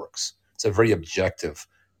stuff that works. It's a very objective,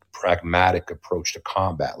 pragmatic approach to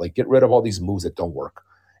combat. Like get rid of all these moves that don't work.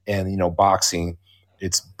 And boxing,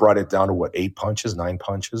 it's brought it down to 8 punches, 9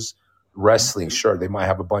 punches. Wrestling, sure, they might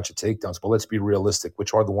have a bunch of takedowns, but let's be realistic.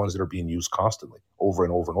 Which are the ones that are being used constantly, over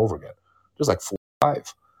and over and over again? There's like 4 or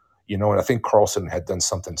 5. And I think Carlson had done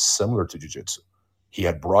something similar to jiu-jitsu. He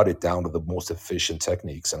had brought it down to the most efficient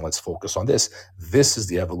techniques, and let's focus on this. This is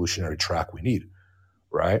the evolutionary track we need,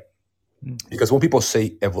 right? Because when people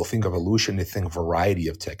think evolution, they think variety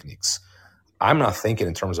of techniques. I'm not thinking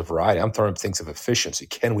in terms of variety. I'm thinking things of efficiency.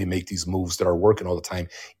 Can we make these moves that are working all the time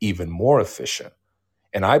even more efficient?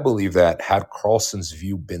 And I believe that had Carlson's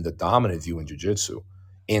view been the dominant view in jiu-jitsu,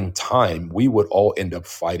 in time, we would all end up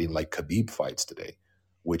fighting like Khabib fights today,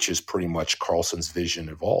 which is pretty much Carlson's vision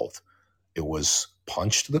evolved. It was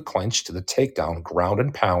punch to the clinch, to the takedown, ground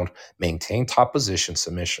and pound, maintain top position,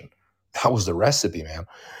 submission. That was the recipe, man.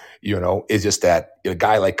 It's just that a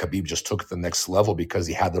guy like Khabib just took it to the next level because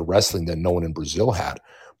he had the wrestling that no one in Brazil had.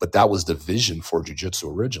 But that was the vision for jiu-jitsu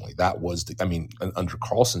originally. That was under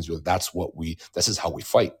Carlson's view, this is how we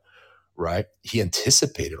fight, right? He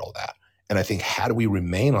anticipated all that. And I think had we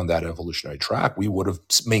remained on that evolutionary track, we would have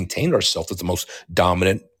maintained ourselves as the most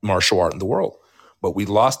dominant martial art in the world. But we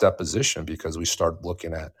lost that position because we started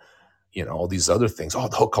looking at, all these other things. Oh,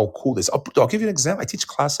 look how cool this. I'll give you an example. I teach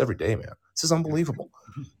class every day, man. This is unbelievable.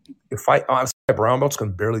 If my brown belts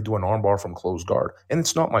can barely do an armbar from closed guard, and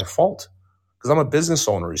it's not my fault because I'm a business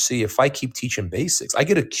owner. You see, if I keep teaching basics, I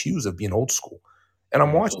get accused of being old school, and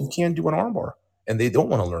I'm watching. You can't do an armbar, and they don't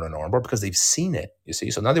want to learn an armbar because they've seen it. You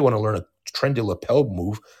see, so now they want to learn a trendy lapel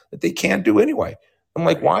move that they can't do anyway. I'm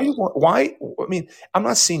like, why? Why? I mean, I'm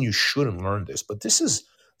not saying you shouldn't learn this, but this is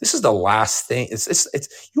the last thing.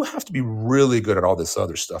 It's you have to be really good at all this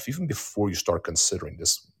other stuff even before you start considering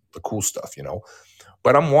the cool stuff,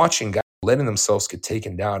 But I'm watching guys letting themselves get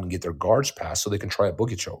taken down and get their guards passed so they can try a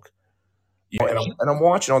boogie choke. And I'm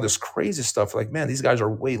watching all this crazy stuff. Like, man, these guys are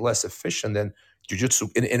way less efficient than jiu-jitsu,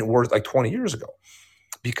 and it was like 20 years ago.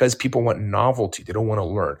 Because people want novelty. They don't want to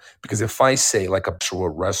learn. Because if I say, like a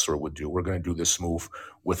wrestler would do, we're going to do this move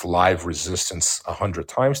with live resistance 100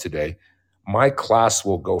 times today, my class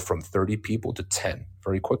will go from 30 people to 10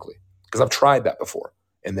 very quickly. Because I've tried that before.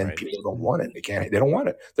 And then people don't want it. They don't want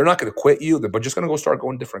it. They're not going to quit you. They're just going to go start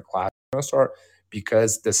going different classes. They're going to start,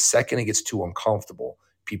 because the second it gets too uncomfortable,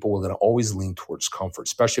 people will then always lean towards comfort,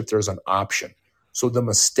 especially if there's an option. So the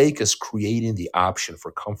mistake is creating the option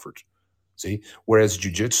for comfort. See, whereas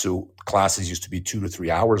jiu-jitsu classes used to be 2 to 3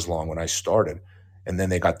 hours long when I started, and then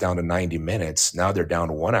they got down to 90 minutes. Now they're down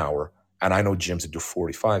to 1 hour, and I know gyms that do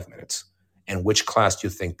 45 minutes. And which class do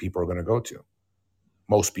you think people are going to go to?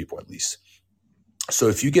 Most people, at least. So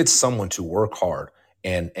if you get someone to work hard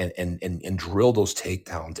and drill those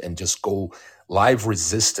takedowns and just go live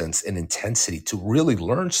resistance and intensity to really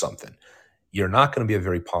learn something, you're not going to be a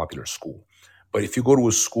very popular school. But if you go to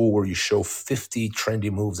a school where you show 50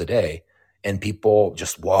 trendy moves a day, and people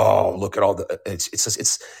just, whoa, look at all it's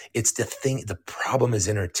the thing. The problem is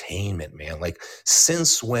entertainment, man. Like,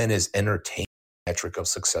 since when is entertainment a metric of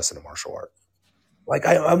success in a martial art? Like,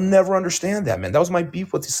 I'll never understand that, man. That was my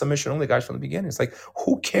beef with the submission only guys from the beginning. It's like,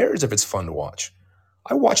 who cares if it's fun to watch?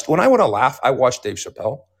 When I want to laugh, I watch Dave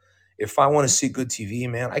Chappelle. If I want to see good TV,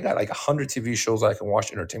 man, I got like 100 TV shows I can watch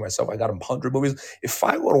to entertain myself. I got 100 movies. If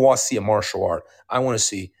I want to see a martial art, I want to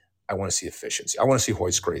see efficiency. I want to see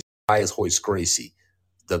Royce Gracie. Why is Royce Gracie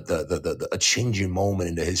a changing moment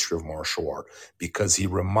in the history of martial art? Because he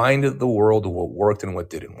reminded the world of what worked and what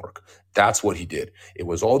didn't work. That's what he did. It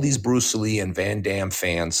was all these Bruce Lee and Van Damme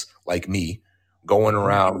fans like me going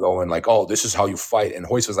around going like, oh, this is how you fight. And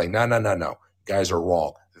Royce was like, no. Guys are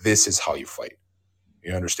wrong. This is how you fight.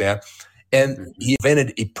 You understand? And he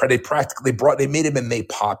invented. They made MMA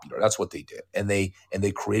popular. That's what they did, and they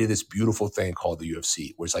created this beautiful thing called the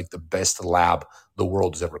UFC, which is like the best lab the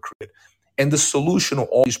world has ever created. And the solution to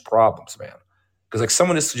all these problems, man, because like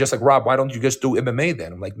someone is just like, Rob, why don't you just do MMA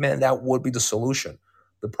then? I'm like, man, that would be the solution.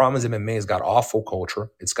 The problem is MMA has got awful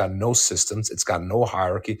culture. It's got no systems. It's got no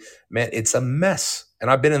hierarchy. Man, it's a mess. And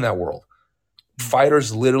I've been in that world.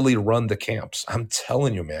 Fighters literally run the camps. I'm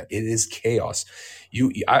telling you, man, it is chaos.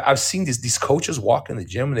 I've seen these coaches walk in the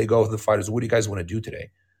gym and they go to the fighters, what do you guys want to do today?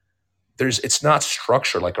 It's not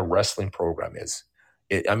structured like a wrestling program is.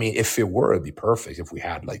 If it were, it'd be perfect if we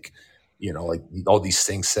had like all these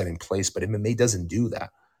things set in place, but MMA doesn't do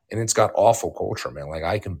that. And it's got awful culture, man. Like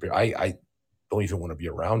I don't even want to be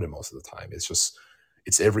around it most of the time.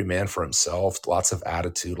 It's every man for himself, lots of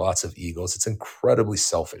attitude, lots of egos. It's incredibly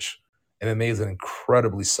selfish. MMA is an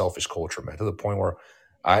incredibly selfish culture, man, to the point where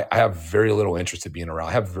I have very little interest in being around.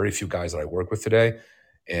 I have very few guys that I work with today,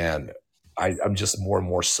 and I'm just more and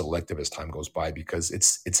more selective as time goes by because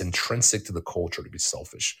it's intrinsic to the culture to be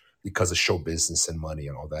selfish because of show business and money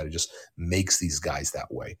and all that. It just makes these guys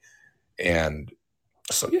that way. And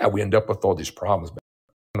so, yeah, we end up with all these problems.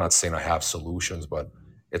 I'm not saying I have solutions, but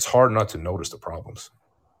it's hard not to notice the problems.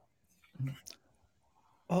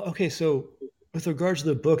 Okay, so with regards to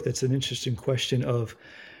the book, that's an interesting question of,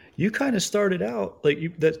 you kind of started out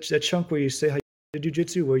like that chunk where you say how you did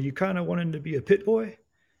jiu-jitsu, where you kind of wanted to be a pit boy,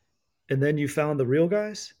 and then you found the real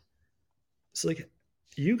guys. It's like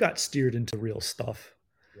you got steered into real stuff.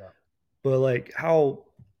 Yeah. But how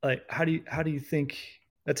do you think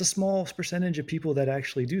that's a small percentage of people that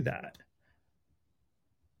actually do that?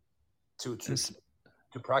 To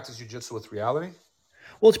practice jiu-jitsu with reality?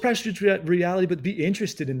 Well, it's practice reality, but be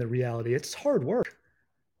interested in the reality. It's hard work.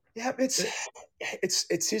 Yeah, it's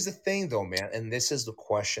here's the thing though, man, and this is the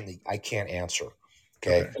question that I can't answer.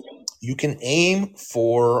 Okay. You can aim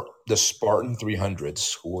for the Spartan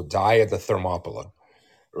 300s who will die at the Thermopylae,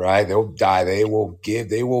 right? They'll die. They will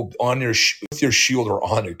on your with your shield or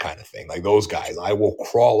on it kind of thing. Like those guys, I will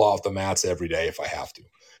crawl off the mats every day if I have to,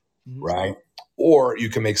 right? Or you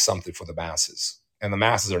can make something for the masses, and the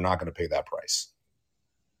masses are not going to pay that price.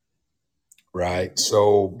 right?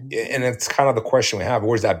 So, and it's kind of the question we have: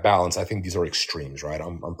 where's that balance? I think these are extremes, right?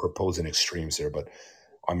 I'm proposing extremes here, but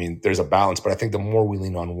I mean, there's a balance. But I think the more we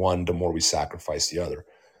lean on one, the more we sacrifice the other.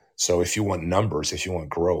 So, if you want numbers, if you want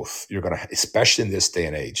growth, you're gonna, especially in this day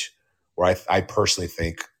and age, where I personally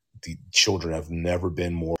think the children have never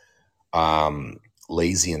been more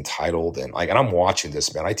lazy, entitled, and like. And I'm watching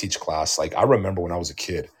this, man. I teach class. Like, I remember when I was a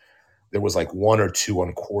kid, there was like one or two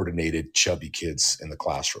uncoordinated, chubby kids in the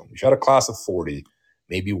classroom. If you had a class of 40,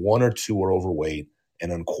 maybe one or two were overweight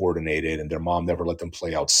and uncoordinated, and their mom never let them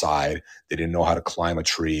play outside. They didn't know how to climb a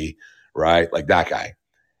tree, right? Like that guy.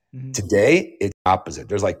 Mhm. Today, it's opposite.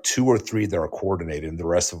 There's like two or three that are coordinated, and the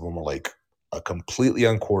rest of them are like completely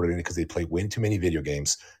uncoordinated because they play way too many video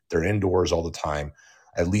games. They're indoors all the time.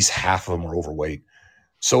 At least half of them are overweight.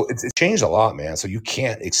 So it's changed a lot, man. So you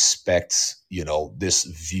can't expect, this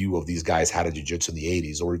view of these guys had a jiu-jitsu in the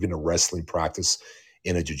 80s or even a wrestling practice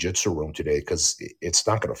in a jiu-jitsu room today, because it's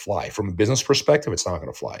not going to fly. From a business perspective, it's not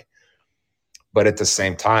going to fly. But at the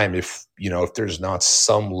same time, if there's not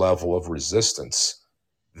some level of resistance,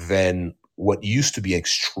 then what used to be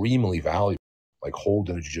extremely valuable, like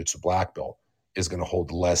holding a jiu-jitsu black belt, is going to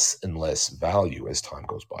hold less and less value as time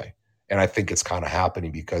goes by. And I think it's kind of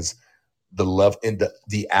happening because the level in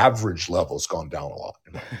the average level has gone down a lot.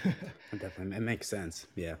 Definitely, it makes sense.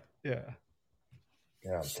 Yeah. Yeah.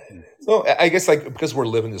 Yeah. So I guess like because we're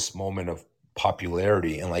living this moment of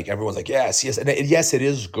popularity and like everyone's like, yes, and yes, it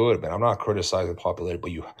is good, man. I'm not criticizing popularity,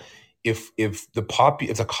 but if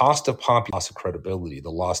the cost of popularity, loss of credibility, the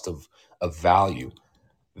loss of value,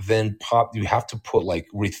 then you have to put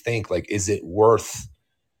rethink, is it worth,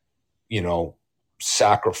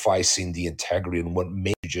 sacrificing the integrity and what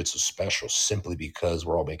made jiu-jitsu special simply because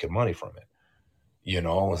we're all making money from it?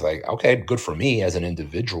 It's like, okay, good for me as an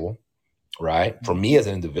individual, right? For me as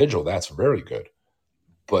an individual, that's very good.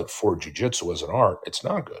 But for jiu-jitsu as an art, it's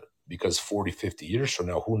not good, because 40, 50 years from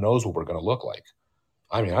now, who knows what we're going to look like?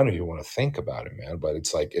 I mean, I don't even want to think about it, man. But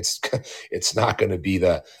it's like it's not going to be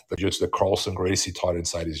the jiu-jitsu that Carlson Gracie taught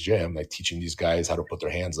inside his gym, like teaching these guys how to put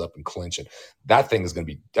their hands up and clinch. And that thing is going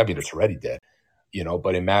to be, I mean, it's already dead,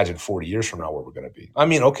 But imagine 40 years from now where we're going to be. I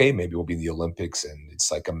mean, okay, maybe we'll be in the Olympics, and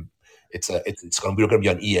it's like it's going to be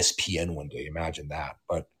on ESPN one day. Imagine that.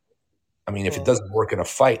 But I mean, if it doesn't work in a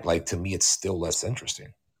fight, like, to me, it's still less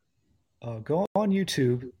interesting. Go on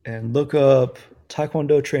YouTube and look up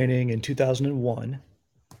Taekwondo training in 2001,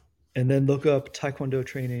 and then look up Taekwondo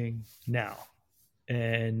training now,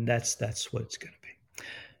 and that's what it's going to be.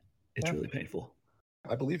 It's really painful.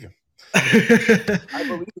 I believe you. I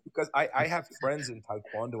believe it because I have friends in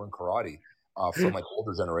Taekwondo and karate from like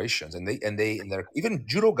older generations, and they're even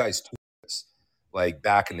judo guys too. Like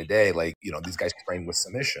back in the day, like these guys trained with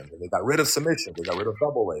submission. They got rid of submission. They got rid of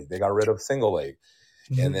double leg. They got rid of single leg.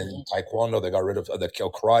 And then in Taekwondo, they got rid of the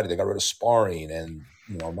karate. They got rid of sparring, and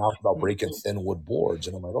now it's about breaking thin wood boards.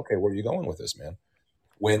 And I'm like, okay, where are you going with this, man?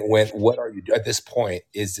 What are you at this point?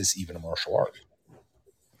 Is this even a martial art?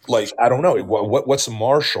 Like, I don't know. What's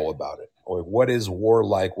martial about it? Or what is war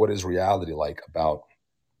like? What is reality like about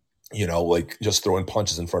like just throwing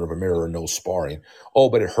punches in front of a mirror and no sparring? Oh,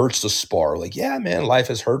 but it hurts to spar. Like, yeah, man, life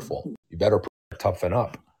is hurtful. You better toughen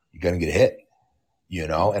up. You're gonna get hit.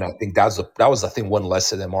 And I think that was the thing. One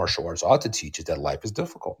lesson that martial arts ought to teach is that life is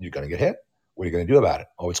difficult. You're going to get hit. What are you going to do about it?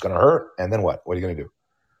 Oh, it's going to hurt. And then what? What are you going to do?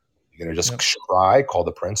 You're going to just try, call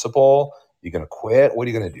the principal. You're going to quit. What are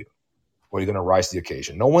you going to do? What are you going to rise to the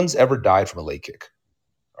occasion? No one's ever died from a leg kick.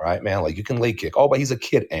 All right, man. Like, you can leg kick. Oh, but he's a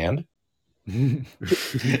kid. And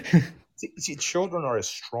see, children are as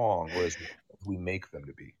strong as we make them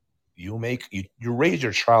to be. You raise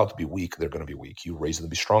your child to be weak, they're going to be weak. You raise them to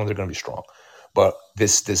be strong, they're going to be strong. But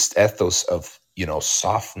this ethos of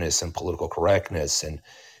softness and political correctness and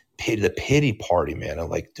the pity party, man. I'm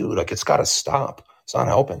like, dude, like, it's got to stop. It's not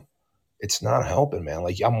helping. It's not helping, man.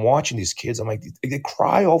 Like, I'm watching these kids. I'm like, they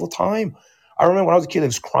cry all the time. I remember when I was a kid,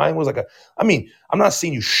 crying was like I'm not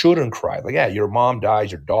saying you shouldn't cry. Like, yeah, your mom dies,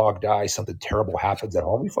 your dog dies, something terrible happens at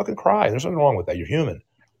home. You fucking cry. There's nothing wrong with that. You're human.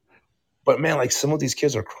 But man, like, some of these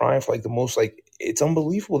kids are crying for like the most, like, it's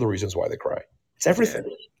unbelievable the reasons why they cry. It's everything.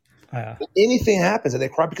 Anything happens and they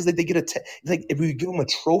cry because they get like, if we give them a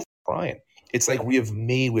trophy crying, it's like we've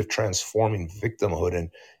transforming victimhood, and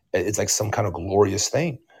it's like some kind of glorious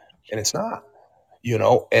thing, and it's not.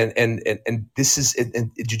 And this is,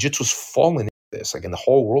 and jiu-jitsu is falling into this, like, and the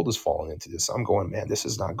whole world is falling into this. I'm going, man, this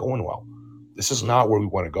is not going well. This is not where we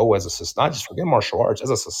want to go as a society, not just forget martial arts,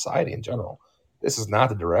 as a society in general. This is not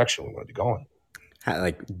the direction we want to be going.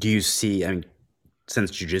 Do you see, I mean,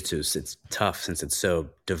 since jiu-jitsu, it's tough since it's so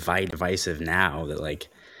divisive now, that like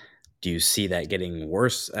do you see that getting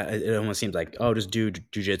worse? It almost seems like, oh, just do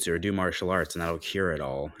jujitsu or do martial arts and that'll cure it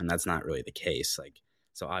all. And that's not really the case. Like,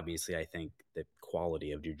 so obviously I think the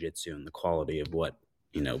quality of jujitsu and the quality of what,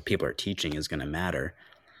 people are teaching is going to matter.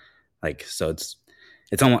 Like, so it's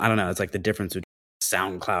almost, I don't know. It's like the difference between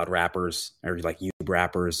SoundCloud rappers or like YouTube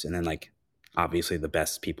rappers. And then like, obviously the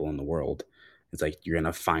best people in the world. It's like, you're going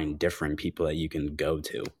to find different people that you can go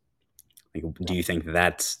to. Like, do you think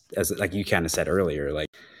that's, as like you kind of said earlier, like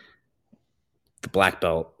the black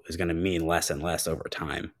belt is going to mean less and less over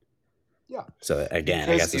time? Yeah. So again,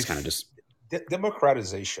 I guess it's kind of just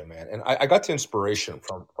democratization, man. And I got the inspiration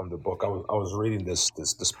from the book. I was reading this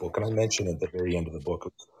book, and I mentioned at the very end of the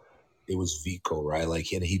book, it was Vico, right? Like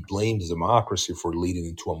he blamed democracy for leading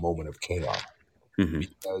into a moment of chaos.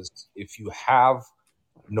 Because if you have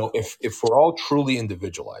if we're all truly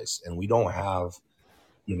individualized and we don't have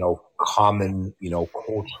common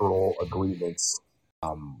cultural agreements,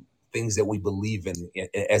 things that we believe in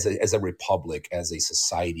as a republic, as a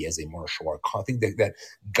society, as a martial art, I think that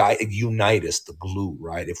unite us, the glue,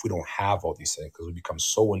 right? If we don't have all these things, because we become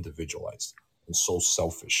so individualized and so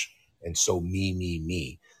selfish and so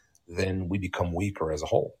me, then we become weaker as a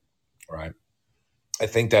whole, right? I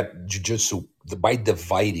think that jiu-jitsu, by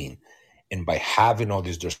dividing and by having all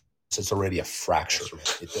these, it's already a fracture.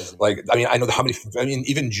 It doesn't, I know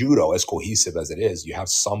even judo, as cohesive as it is, you have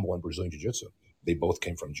Sambo and Brazilian jiu-jitsu. They both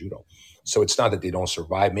came from judo. So it's not that they don't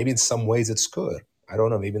survive. Maybe in some ways it's good. I don't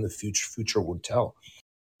know. Maybe in the future would tell.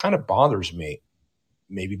 It kind of bothers me,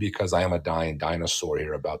 maybe because I am a dying dinosaur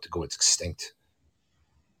here about to go extinct.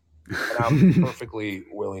 And I'm perfectly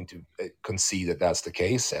willing to concede that that's the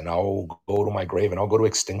case. And I'll go to my grave and I'll go to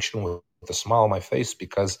extinction with a smile on my face,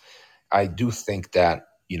 because I do think that,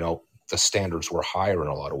 the standards were higher in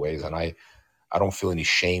a lot of ways. And I don't feel any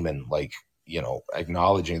shame in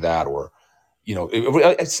acknowledging that, or,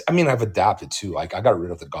 I've adapted too. Like I got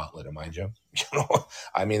rid of the gauntlet in my gym.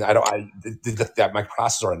 That my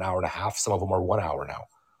classes are an hour and a half. Some of them are 1 hour now.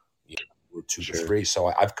 We're 2 to 3. So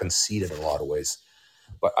I've conceded in a lot of ways.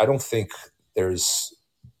 But I don't think there's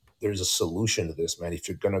a solution to this, man. If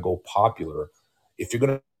you're going to go popular, if you're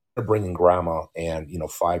going to bring in grandma and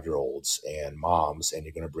 5-year-olds and moms, and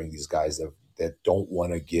you're going to bring these guys that don't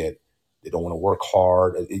want to they don't want to work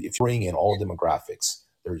hard. If you bring in all demographics,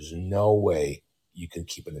 there's no way you can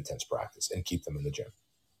keep an intense practice and keep them in the gym.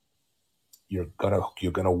 You're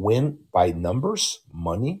gonna win by numbers,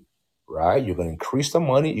 money, right? You're gonna increase the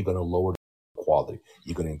money. You're gonna lower the quality.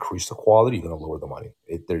 You're gonna increase the quality. You're gonna lower the money.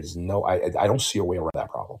 I don't see a way around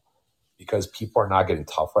that problem, because people are not getting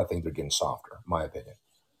tougher. I think they're getting softer, in my opinion.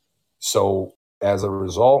 So as a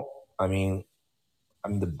result,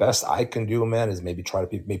 the best I can do, man, is maybe try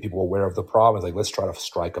to make people aware of the problem. It's like, let's try to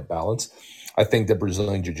strike a balance. I think that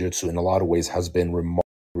Brazilian Jiu-Jitsu in a lot of ways has been remarkably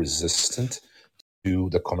resistant to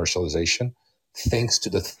the commercialization, thanks to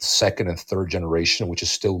the second and third generation, which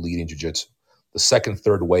is still leading Jiu-Jitsu. The second,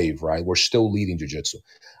 third wave, right? We're still leading Jiu-Jitsu.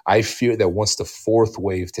 I fear that once the fourth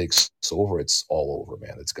wave takes over, it's all over,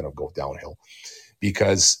 man. It's going to go downhill.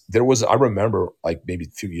 Because I remember like maybe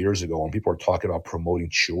a few years ago when people were talking about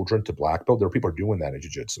promoting children to black belt, there were people doing that in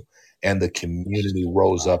jiu-jitsu, and the community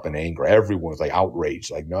rose up in anger. Everyone was like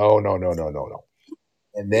outraged, like, no.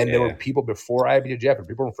 And then there were people before IBJJF, and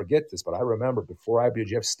people don't forget this, but I remember before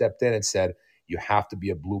IBJJF stepped in and said, you have to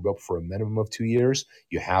be a blue belt for a minimum of 2 years.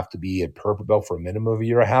 You have to be a purple belt for a minimum of a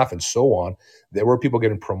year and a half, and so on. There were people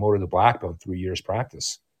getting promoted to black belt in 3 years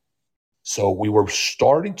practice. So we were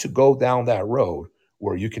starting to go down that road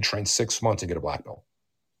where you can train 6 months and get a black belt,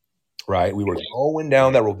 right? We were going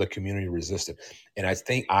down that road. The community resisted. And I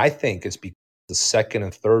think it's because the second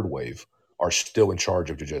and third wave are still in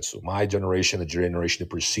charge of jiu-jitsu. My generation, the generation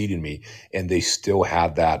that preceded me, and they still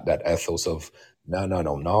had that ethos of, no,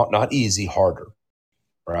 not easy, harder,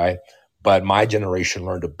 right? But my generation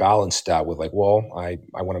learned to balance that with like, well, I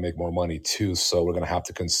want to make more money too, so we're going to have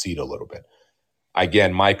to concede a little bit.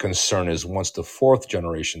 Again, my concern is once the fourth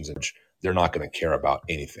generation's in, they're not going to care about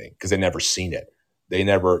anything because they've never seen it. They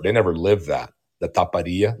never lived that. The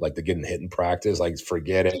taparia, like the getting hit in practice, like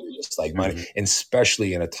forget it. It's like money. And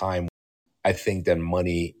especially in a time, I think that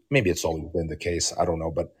money, maybe it's always been the case. I don't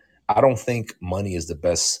know, but I don't think money is the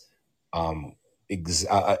best. It's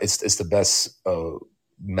the best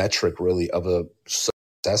metric really of a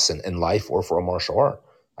success in life or for a martial art.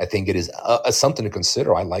 I think it is something to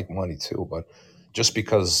consider. I like money too, but just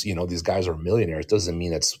because these guys are millionaires doesn't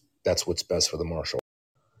mean that's what's best for the martial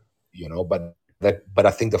art, but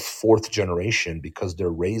I think the fourth generation, because they're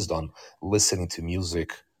raised on listening to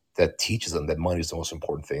music that teaches them that money is the most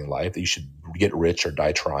important thing in life, that you should get rich or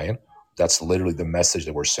die trying. That's literally the message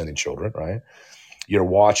that we're sending children, right? you're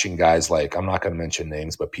watching guys like, I'm not going to mention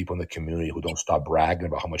names, but people in the community who don't stop bragging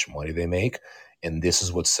about how much money they make. And this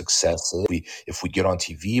is what success is. If we get on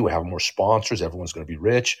TV, we have more sponsors, everyone's going to be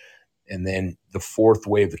rich. And then the fourth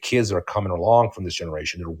wave, the kids that are coming along from this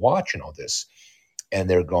generation, they're watching all this and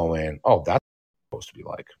they're going, oh, that's supposed to be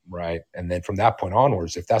like, right? And then from that point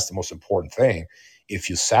onwards, if that's the most important thing, if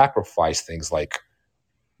you sacrifice things like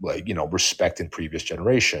respecting previous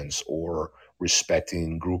generations or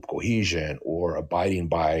respecting group cohesion or abiding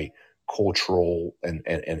by cultural and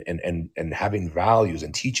having values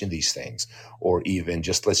and teaching these things, or even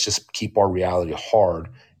just let's just keep our reality hard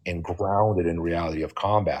and grounded in reality of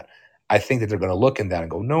combat. I think that they're going to look in that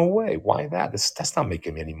and go, no way, why that? That's not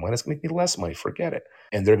making me any money. It's going to make me less money. Forget it.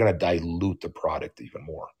 And they're going to dilute the product even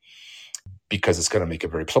more because it's going to make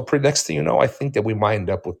it very. So next thing you know, I think that we might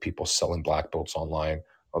end up with people selling black belts online,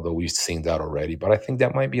 although we've seen that already. But I think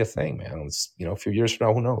that might be a thing, man. It's, a few years from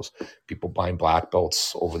now, who knows? People buying black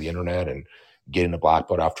belts over the internet and getting a black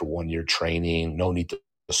belt after 1 year training. No need to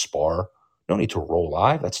spar. No need to roll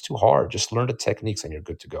live. That's too hard. Just learn the techniques and you're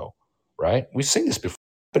good to go, right? We've seen this before.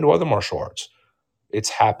 It's happened to other martial arts. It's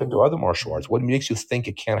happened to other martial arts. What makes you think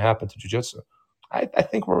it can't happen to jiu-jitsu? I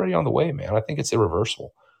think we're already on the way, man. I think it's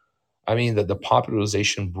irreversible. I mean, the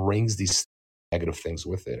popularization brings these negative things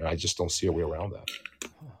with it, and I just don't see a way around that.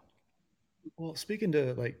 Well, speaking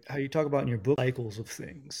to like how you talk about in your book cycles of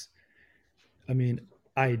things, I mean,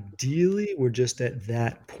 ideally we're just at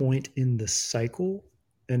that point in the cycle,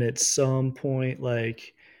 and at some point,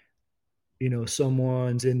 like,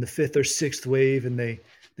 someone's in the fifth or sixth wave, and they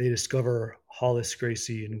discover Hollis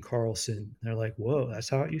Gracie and Carlson. They're like, whoa, that's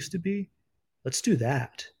how it used to be. Let's do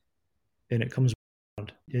that, and it comes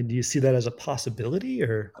around. And do you see that as a possibility,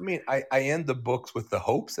 or? I mean, I end the books with the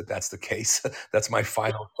hopes that that's the case. That's my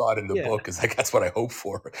final thought in the Yeah. book, is like, that's what I hope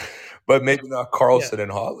for. But maybe not Carlson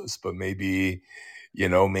and Hollis, but maybe,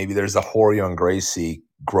 maybe there's a Horion Gracie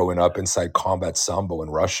growing up inside combat sambo in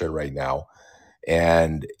Russia right now.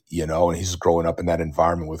 And, and he's growing up in that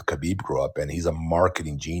environment with Khabib grew up, and he's a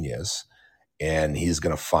marketing genius. And he's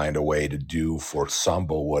going to find a way to do for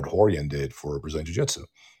sambo what Horion did for Brazilian Jiu-Jitsu.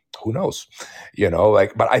 Who knows?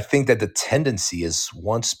 But I think that the tendency is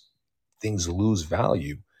once things lose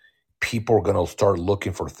value, people are going to start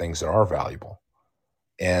looking for things that are valuable.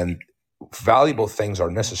 And valuable things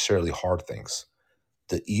are necessarily hard things.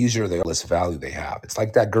 The easier they are, less value they have. It's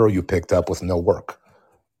like that girl you picked up with no work.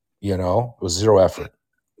 It was zero effort.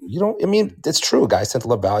 It's true. Guys tend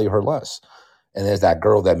to value her less. And there's that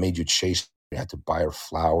girl that made you chase. You had to buy her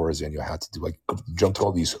flowers, and you had to do jump through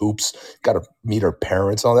all these hoops. Got to meet her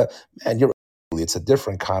parents, all that. Man, it's a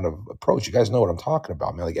different kind of approach. You guys know what I'm talking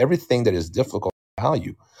about, man. Like everything that is difficult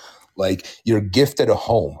value. Like you're gifted a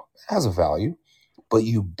home, it has a value, but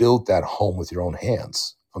you built that home with your own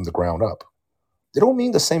hands from the ground up. They don't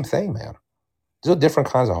mean the same thing, man. These are different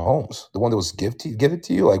kinds of homes. The one that was given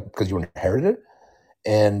to you, like because you inherited it,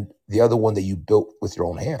 and the other one that you built with your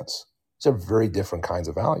own hands. These are very different kinds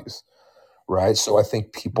of values. Right. So I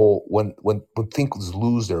think people, when things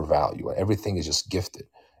lose their value and everything is just gifted,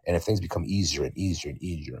 and if things become easier and easier and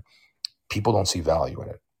easier, people don't see value in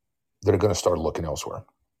it. They're going to start looking elsewhere.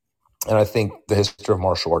 And I think the history of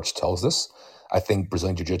martial arts tells this. I think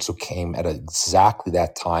Brazilian Jiu-Jitsu came at exactly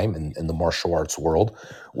that time in the martial arts world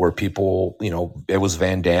where people, it was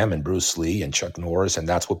Van Damme and Bruce Lee and Chuck Norris, and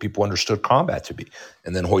that's what people understood combat to be.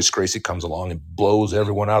 And then Royce Gracie comes along and blows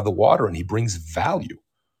everyone out of the water, and he brings value.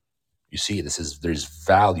 You see, there's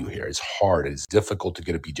value here. It's hard. It's difficult to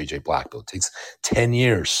get a BJJ black belt. It takes 10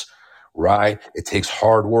 years, right? It takes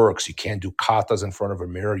hard work. So you can't do katas in front of a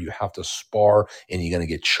mirror. You have to spar, and you're going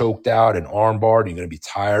to get choked out and armbarred, and you're going to be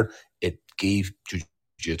tired. It gave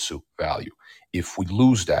jiu-jitsu value. If we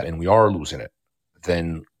lose that, and we are losing it,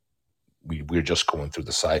 then we're just going through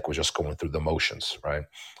the cycle. We're just going through the motions, right?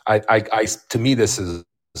 To me, this is,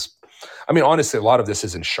 honestly, a lot of this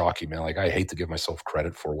isn't shocking, man. Like, I hate to give myself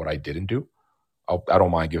credit for what I didn't do. I don't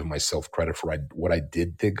mind giving myself credit for what I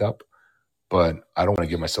did dig up, but I don't want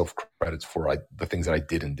to give myself credit for the things that I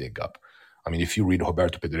didn't dig up. If you read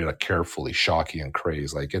Roberto Pedreira carefully, Shockey and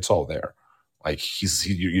Craze, it's all there.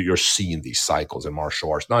 You're seeing these cycles in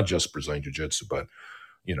martial arts, not just Brazilian Jiu-Jitsu, but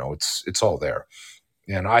it's all there.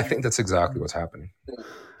 And I think that's exactly what's happening.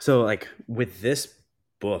 So, with this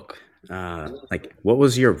book, what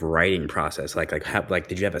was your writing process?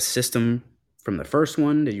 Did you have a system from the first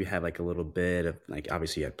one? Did you have a little bit of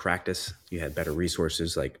obviously you had practice, you had better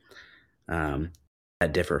resources,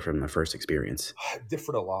 that differ from the first experience? It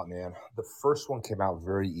differed a lot, man. The first one came out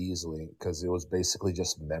very easily because it was basically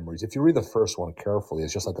just memories. If you read the first one carefully,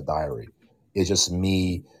 it's just like a diary. It's just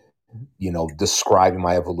me describing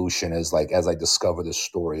my evolution as I discover this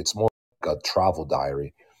story. It's more like a travel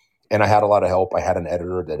diary. And I had a lot of help. I had an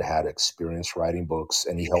editor that had experience writing books,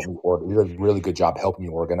 and he helped me. He did a really good job helping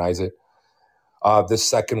me organize it. This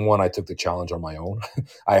second one, I took the challenge on my own.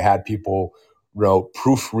 I had people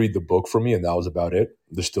proofread the book for me, and that was about it.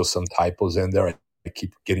 There's still some typos in there. I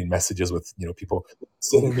keep getting messages with people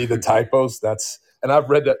sending me the typos. And I've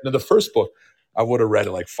read that. Now, the first book, I would have read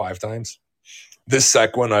it like 5 times. This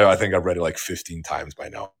second one, I think I've read it like 15 times by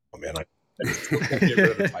now. Man, I still can't get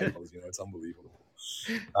rid of the typos. It's unbelievable.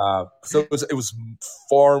 So it was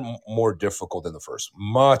far more difficult than the first.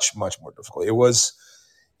 Much, much more difficult.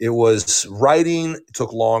 It was writing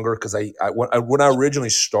took longer because when I originally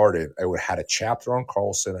started, I had a chapter on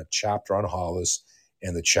Carlson, a chapter on Hollis,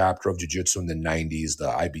 and the chapter of Jiu-Jitsu in the 90s, the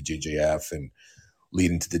IBJJF, and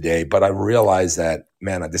leading to today. But I realized that,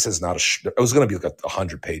 man, this is not it was going to be like a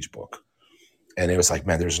 100-page book. And it was like,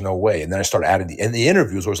 man, there's no way. And then I started adding the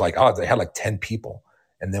interviews where it was like, they had like 10 people.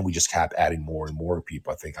 And then we just kept adding more and more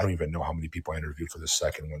people. I don't even know how many people I interviewed for the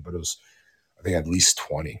second one, but it was, I think, at least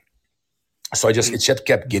 20. So it just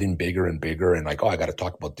kept getting bigger and bigger. And like, I got to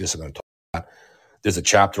talk about this. I'm going to talk about that. There's a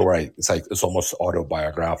chapter where it's almost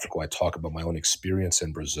autobiographical. I talk about my own experience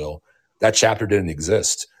in Brazil. That chapter didn't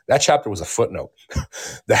exist. That chapter was a footnote.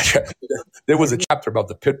 There was a chapter about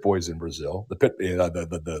the pit boys in Brazil,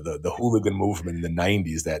 the hooligan movement in the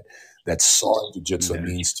 90s that saw jiu-jitsu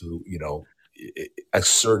means to,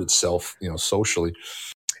 assert itself, socially.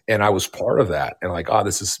 And I was part of that. And like,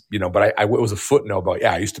 this is, but it was a footnote about,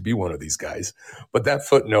 I used to be one of these guys. But that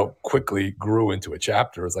footnote quickly grew into a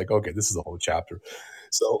chapter. It's like, okay, this is a whole chapter.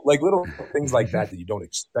 So like little things like that you don't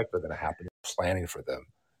expect are going to happen. You're planning for them.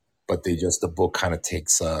 But the book kind of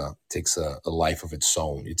takes a life of its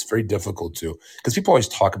own. It's very difficult because people always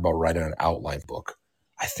talk about writing an outline book.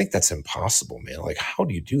 I think that's impossible, man. Like, how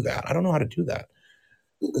do you do that? I don't know how to do that.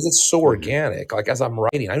 Because it's so organic. Like as I'm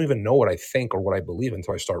writing, I don't even know what I think or what I believe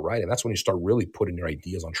until I start writing. That's when you start really putting your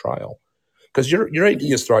ideas on trial. Because your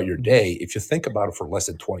ideas throughout your day, if you think about it for less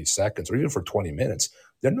than 20 seconds or even for 20 minutes,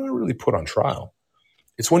 they're not really put on trial.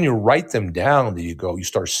 It's when you write them down that you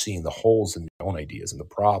start seeing the holes in your own ideas and the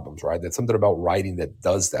problems, right? That's something about writing that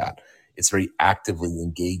does that. It's very actively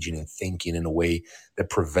engaging and thinking in a way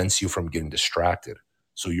that prevents you from getting distracted.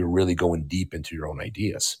 So you're really going deep into your own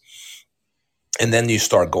ideas. And then you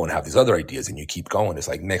start going to have these other ideas and you keep going. It's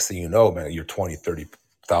like next thing you know, man, you're 20,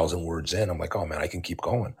 30,000 words in. I'm like, oh man, I can keep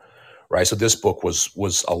going. Right. So this book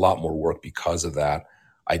was a lot more work because of that.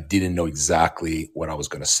 I didn't know exactly what I was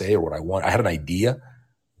going to say or what I want. I had an idea,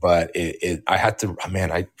 but I had to,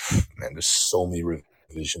 there's so many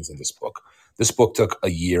revisions in this book. This book took a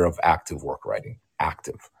year of active work writing,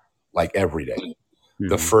 like every day. Mm-hmm.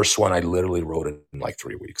 The first one, I literally wrote it in like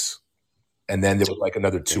 3 weeks. And then there was like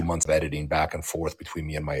another 2 months of editing back and forth between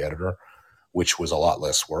me and my editor, which was a lot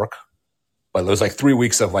less work. But it was like 3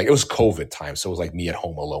 weeks of it was COVID time. So it was like me at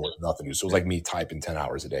home alone with nothing to do. So it was like me typing 10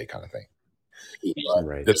 hours a day kind of thing.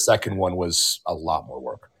 Right. The second one was a lot more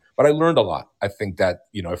work. But I learned a lot. I think that,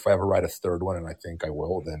 if I ever write a third one, and I think I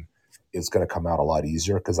will, then it's going to come out a lot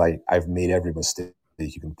easier because I've made every mistake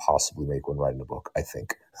you can possibly make when writing a book, I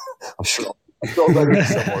think. I'm sure there'll be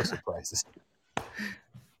some more surprises.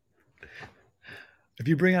 If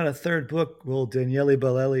you bring out a third book, will Daniele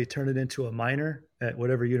Bellelli turn it into a minor at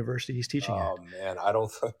whatever university he's teaching at? Oh, man, I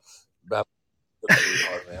don't – that's really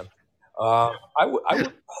hard, man.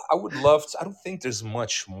 I would love to – I don't think there's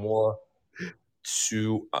much more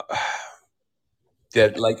to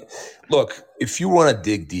that. Like, look, if you want to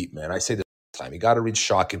dig deep, man, I say this all the time. You got to read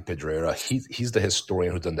Shotgun Pedreira. He's the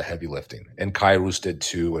historian who's done the heavy lifting. And Kairos did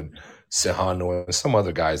too, and Sehano and some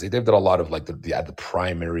other guys. They did a lot of like the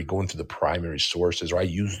primary, going through the primary sources, or I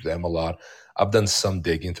use them a lot. I've done some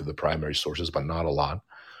digging through the primary sources, but not a lot.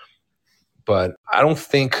 But I don't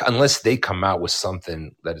think, unless they come out with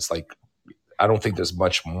something that is like, I don't think there's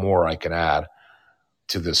much more I can add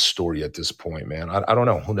to this story at this point, man. I don't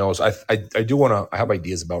know. Who knows? I do want to, I have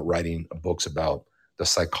ideas about writing books about the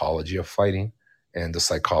psychology of fighting and the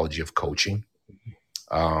psychology of coaching.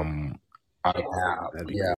 I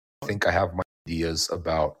think I have my ideas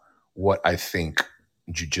about what I think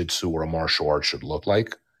jiu-jitsu or a martial art should look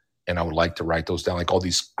like. And I would like to write those down. Like all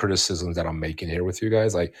these criticisms that I'm making here with you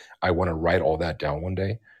guys, like I want to write all that down one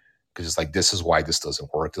day. Because it's like, this is why this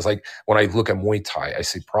doesn't work. It's like when I look at Muay Thai, I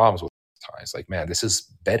see problems with Muay Thai. It's like, man, this is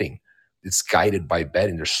betting. It's guided by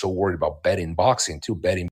betting. They're so worried about betting. Boxing too,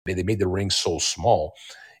 betting. They made the ring so small.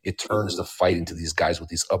 It turns the fight into these guys with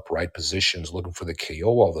these upright positions looking for the KO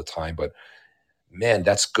all the time. But man,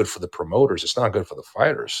 that's good for the promoters. It's not good for the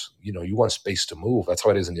fighters. You want space to move. That's how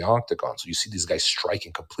it is in the octagon. So you see these guys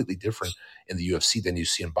striking completely different in the UFC than you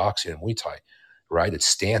see in boxing and Muay Thai, right? Its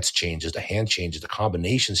stance changes, the hand changes, the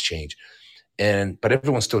combinations change. But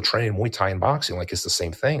everyone's still training Muay Thai and boxing like it's the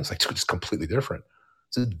same thing. It's like, dude, it's completely different.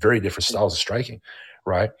 It's very different styles of striking,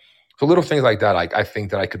 right? So little things like that, I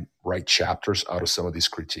think that I could write chapters out of some of these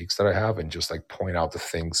critiques that I have and just like point out the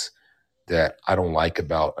things that I don't like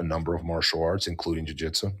about a number of martial arts, including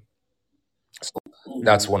jiu-jitsu. So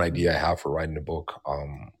that's one idea I have for writing a book.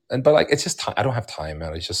 But like, it's just time. I don't have time,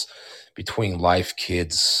 man. It's just between life,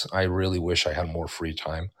 kids. I really wish I had more free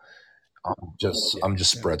time. I'm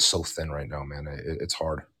just spread so thin right now, man. It's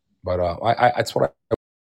hard. But that's what I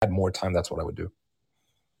had more time. That's what I would do.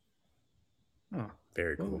 Oh,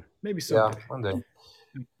 Very cool. Maybe someday. Yeah, one day.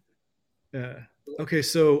 Yeah. Okay,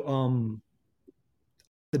 so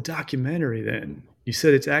the documentary then. You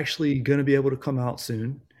said it's actually going to be able to come out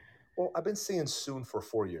soon. Well, I've been saying soon for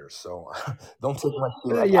 4 years, so don't take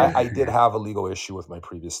my Yeah. I did have a legal issue with my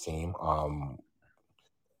previous team.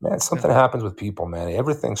 Man, something happens with people, man.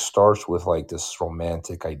 Everything starts with like this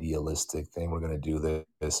romantic, idealistic thing. We're going to do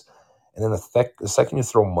this. And then the second you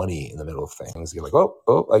throw money in the middle of things, you're like,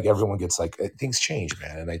 oh, like everyone gets like, things change,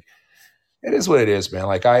 man. And like, it is what it is, man.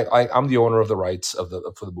 Like I'm the owner of the rights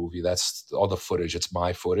for the movie. That's all the footage. It's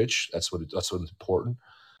my footage. That's what's important.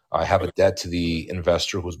 I have a debt to the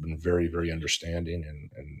investor who's been very, very understanding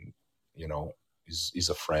and he's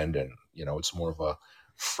a friend and it's more of a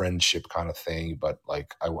friendship kind of thing, but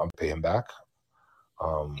like I'm pay him back.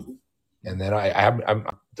 And then I'm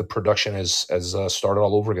the production has started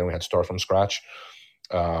all over again. We had to start from scratch.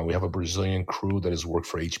 We have a Brazilian crew that has worked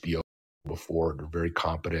for HBO before. They're very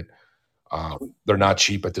competent. They're not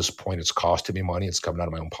cheap at this point. It's costing me money. It's coming out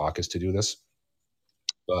of my own pockets to do this.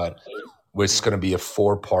 But it's going to be a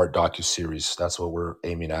 4-part docuseries. That's what we're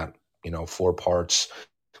aiming at. 4 parts,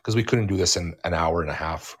 because we couldn't do this in an hour and a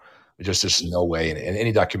half. There's no way. And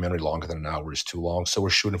any documentary longer than an hour is too long. So we're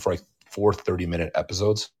shooting for like 4 30-minute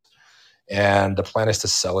episodes. And the plan is to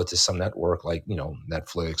sell it to some network like,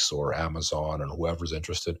 Netflix or Amazon and whoever's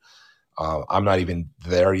interested. I'm not even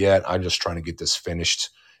there yet. I'm just trying to get this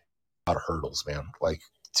finished. Out of hurdles, man. Like,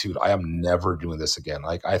 dude, I am never doing this again.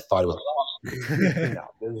 Like, I thought it was no,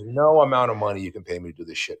 there's no amount of money you can pay me to do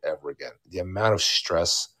this shit ever again. The amount of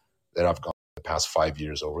stress that I've gone the past 5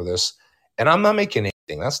 years over this, and I'm not making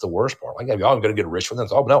anything. That's the worst part. Like, I'm going to get rich from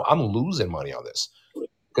this. Oh, no, I'm losing money on this.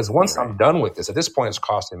 Because once I'm done with this, at this point, it's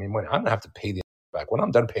costing me money. I'm going to have to pay the back. When I'm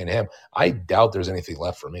done paying him, I doubt there's anything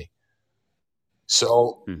left for me.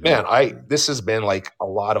 So, man, this has been like a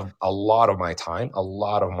lot of my time, a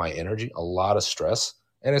lot of my energy, a lot of stress,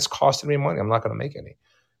 and it's costing me money. I'm not going to make any.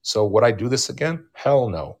 So would I do this again? Hell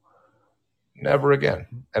no. Never again.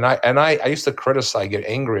 And I used to criticize, get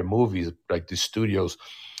angry at movies like the studios.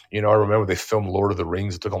 I remember they filmed Lord of the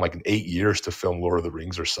Rings. It took them like 8 years to film Lord of the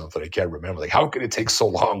Rings or something. I can't remember. Like, how could it take so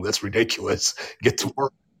long? That's ridiculous. Get to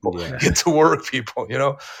work. Yeah. Get to work, people,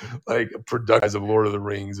 like production of Lord of the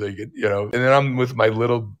Rings, and then I'm with my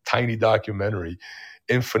little tiny documentary,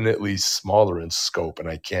 infinitely smaller in scope, and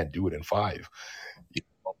I can't do it in 5.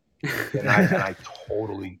 And I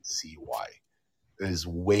totally see why. There's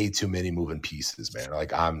way too many moving pieces, man.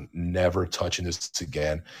 Like, I'm never touching this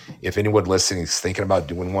again. If anyone listening is thinking about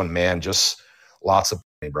doing one, man, just lots of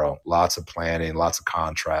planning, bro. Lots of planning, lots of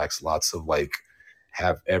contracts, lots of like,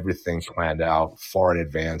 have everything planned out far in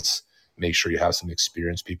advance. Make sure you have some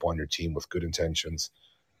experienced people on your team with good intentions.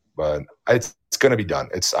 But it's going to be done.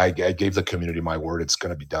 I gave the community my word. It's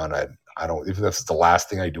going to be done. I don't, if that's the last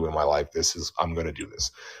thing I do in my life, I'm going to do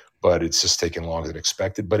this. But it's just taking longer than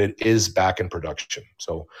expected. But it is back in production.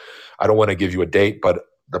 So I don't want to give you a date, but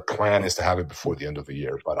the plan is to have it before the end of the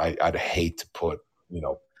year. But I'd hate to put,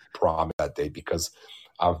 promise that date, because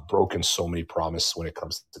I've broken so many promises when it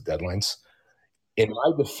comes to deadlines. In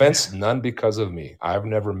my defense, none because of me. I've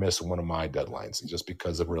never missed one of my deadlines just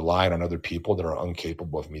because of relying on other people that are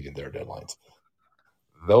incapable of meeting their deadlines.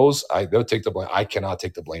 They'll take the blame. I cannot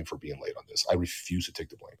take the blame for being late on this. I refuse to take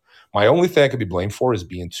the blame. My only thing I could be blamed for is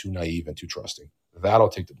being too naive and too trusting. That I'll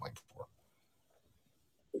take the blame for.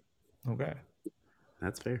 Okay.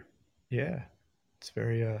 That's fair. Yeah. It's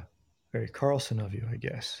very very Carlson of you, I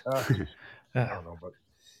guess. I don't know, but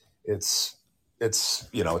it's it's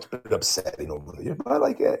been upsetting over the year, but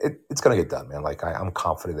like it's gonna get done, man. Like I'm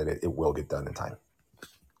confident that it will get done in time.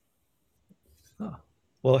 Oh.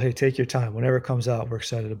 Well, hey, take your time. Whenever it comes out, we're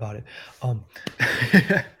excited about it.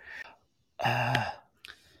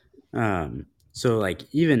 So like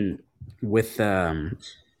even with did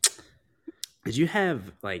you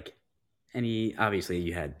have like obviously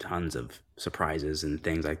you had tons of surprises and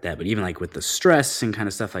things like that, but even like with the stress and kind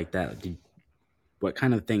of stuff like that, what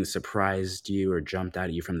kind of things surprised you or jumped out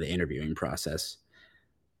at you from the interviewing process?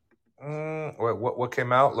 What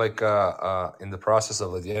came out like in the process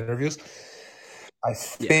of the interviews? I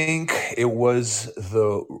Yeah. think it was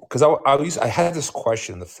because I had this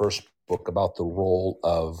question in the first book about the role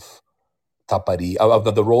of tapari,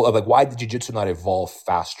 of the role of like, why did jiu-jitsu not evolve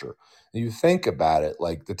faster? And you think about it,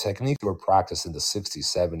 like the techniques that were practiced in the 60s,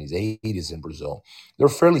 70s, 80s in Brazil, they're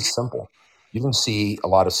fairly simple. You didn't see a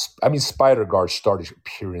lot of, spider guards started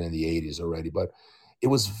appearing in the 80s already, but it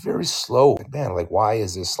was very slow. Like, man, like, why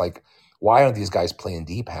is this like, why aren't these guys playing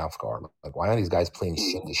deep half guard? Like, why aren't these guys playing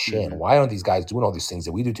shin to shin? Mhm. Why aren't these guys doing all these things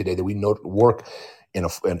that we do today that we know work in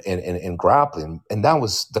grappling? And that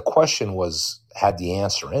was the question, had the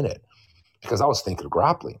answer in it, because I was thinking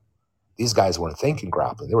grappling. These guys weren't thinking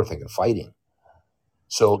grappling; they were thinking fighting.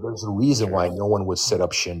 So there's a reason Sure. why no one would sit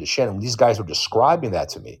up shin to shin. And these guys were describing that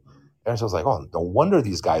to me, and so I was like, "Oh, no wonder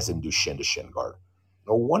these guys didn't do shin to shin guard.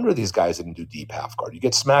 No wonder these guys didn't do deep half guard. You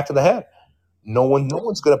get smacked in the head. No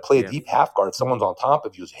one's going to play a Yeah. deep half guard if someone's on top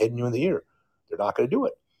of you, is hitting you in the ear. They're not going to do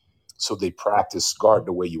it. So they practice guard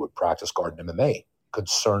the way you would practice guard in MMA,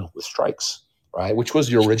 concerned with strikes, right? Which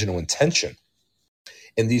was your original intention.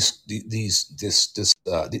 And see,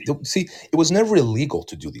 it was never illegal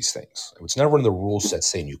to do these things. It was never in the rule set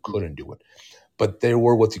saying you couldn't do it. But there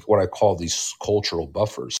were what I call these cultural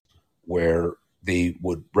buffers, where they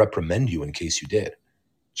would reprimand you in case you did.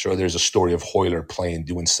 So there's a story of Hoyler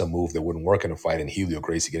doing some move that wouldn't work in a fight, and Helio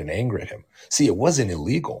Gracie getting angry at him. See, it wasn't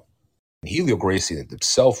illegal. Helio Gracie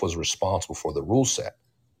himself was responsible for the rule set,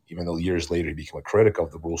 even though years later he became a critic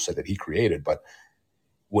of the rule set that he created. But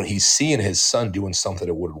when he's seeing his son doing something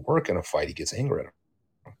that wouldn't work in a fight, he gets angry at him,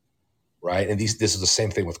 right? And this is the same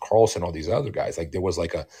thing with Carlson and all these other guys. Like there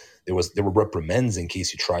were reprimands in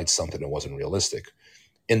case you tried something that wasn't realistic.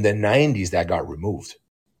 In the 90s, that got removed,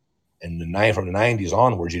 and from the 90s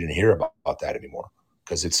onwards, you didn't hear about that anymore,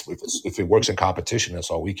 because if it works in competition, that's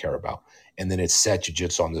all we care about. And then it set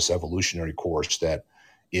jiu-jitsu on this evolutionary course that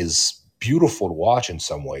is beautiful to watch in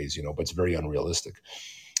some ways, but it's very unrealistic.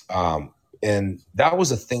 And that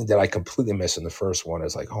was a thing that I completely missed in the first one.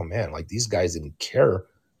 It's like, oh man, like these guys didn't care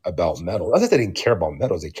about medals. Not that they didn't care about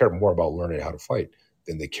medals, they cared more about learning how to fight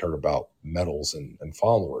than they cared about medals and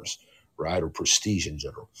followers, right? Or prestige in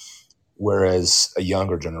general. Whereas a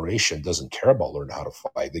younger generation doesn't care about learning how to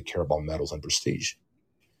fight; they care about medals and prestige.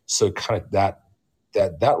 So kind of that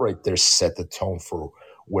right there set the tone for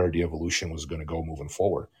where the evolution was going to go moving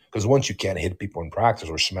forward. Because once you can't hit people in practice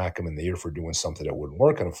or smack them in the ear for doing something that wouldn't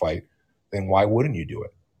work in a fight, then why wouldn't you do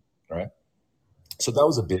it, right? So that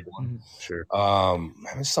was a big one. Sure.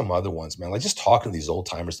 There's some other ones, man. Like just talking to these old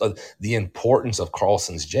timers, the importance of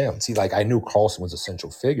Carlson's gym. See, like I knew Carlson was a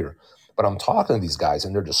central figure, but I'm talking to these guys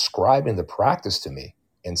and they're describing the practice to me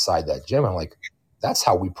inside that gym. I'm like, that's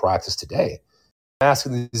how we practice today. I'm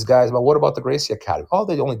asking these guys about, what about the Gracie Academy? Oh,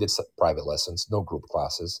 they only did private lessons, no group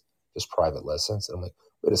classes, just private lessons. And I'm like,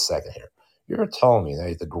 wait a second here. You're telling me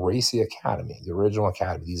that the Gracie Academy, the original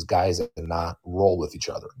academy, these guys did not roll with each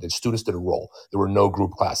other. The students didn't roll. There were no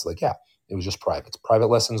group classes. Like, yeah, it was just private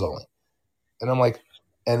lessons only. And I'm like,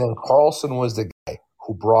 and then Carlson was the guy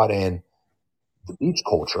who brought in the beach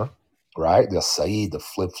culture, right? The acai, the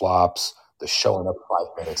flip-flops, the showing up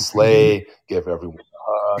 5 minutes late, give everyone a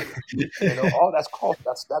hug. All that's Carlson.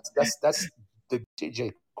 That's the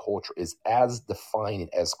JJ culture is as defining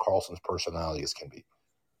as Carlson's personality as can be.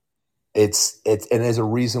 It's and there's a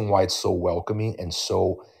reason why it's so welcoming and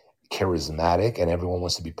so charismatic, and everyone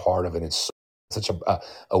wants to be part of it. It's such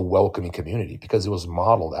a welcoming community because it was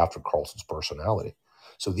modeled after Carlson's personality.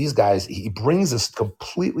 So these guys, he brings this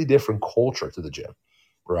completely different culture to the gym,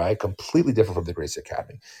 right? Completely different from the Gracie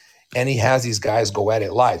Academy. And he has these guys go at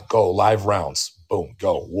it live, live rounds, boom,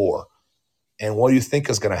 go, war. And what do you think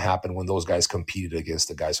is going to happen when those guys competed against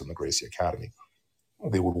the guys from the Gracie Academy?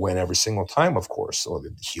 They would win every single time, of course. So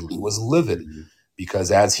he was livid because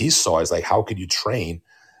as he saw, it's like, how could you train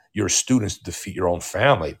your students to defeat your own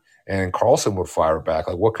family? And Carlson would fire back,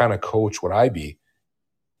 like, what kind of coach would I be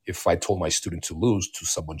if I told my student to lose to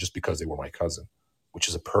someone just because they were my cousin? Which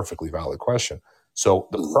is a perfectly valid question. So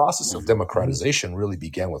the process of democratization really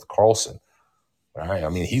began with Carlson. Right? I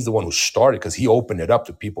mean, he's the one who started because he opened it up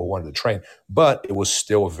to people who wanted to train, but it was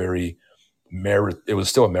still a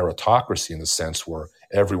meritocracy in the sense where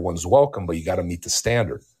everyone's welcome, but you got to meet the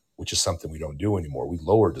standard, which is something we don't do anymore. We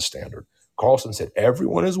lowered the standard. Carlson said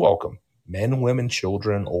everyone is welcome, men, women,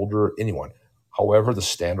 children, older, anyone. However, the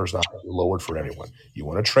standard's not lowered for anyone. You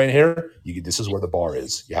want to train here? This is where the bar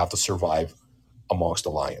is. You have to survive amongst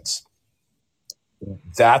alliance.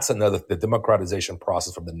 That's the democratization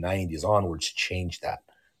process from the 90s onwards changed that,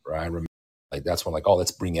 right? I remember, like, that's when, like, oh,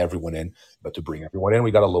 let's bring everyone in, but to bring everyone in,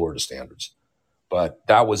 we got to lower the standards. But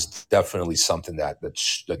that was definitely something that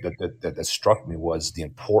struck me, was the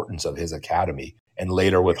importance of his academy. And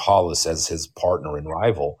later with Hollis as his partner and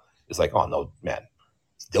rival, it's like, oh no, man,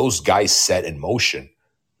 those guys set in motion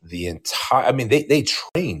the entire. I mean, they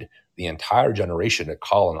trained the entire generation that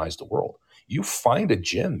colonized the world. You find a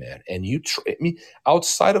gym, man, and I mean,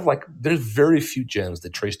 outside of, like, there's very few gyms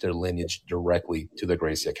that trace their lineage directly to the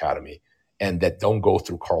Gracie Academy and that don't go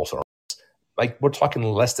through Carlson. Like, we're talking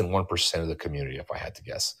less than 1% of the community, if I had to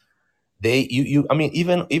guess. I mean,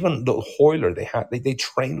 even the Hoyler, they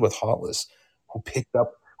trained with Hollis,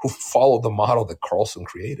 who followed the model that Carlson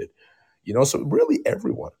created. So really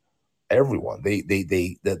everyone,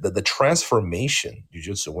 the transformation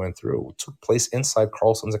jiu-jitsu went through took place inside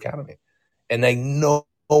Carlson's academy, and no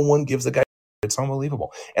one gives a guy. It's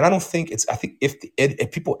unbelievable, and I think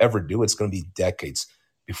if people ever do, it's going to be decades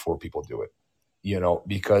before people do it.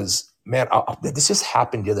 Because, man, this just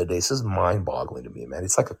happened the other day. This is mind-boggling to me, man.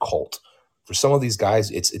 It's like a cult. For some of these guys,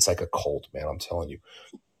 it's like a cult, man. I'm telling you.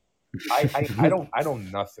 I know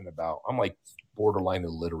nothing about. I'm like borderline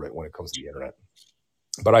illiterate when it comes to the internet.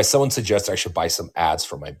 But someone suggested I should buy some ads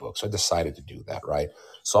for my book, so I decided to do that, right?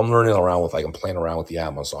 So I'm learning around with, I'm playing around with the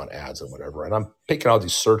Amazon ads and whatever, and I'm picking out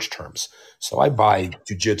these search terms. So I buy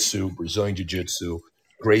jiu-jitsu, Brazilian jiu-jitsu,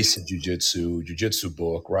 Gracie jiu-jitsu, jiu-jitsu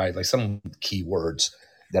book, right? Like some keywords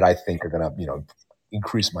that I think are gonna,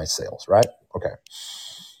 increase my sales, right? Okay.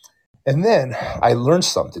 And then I learned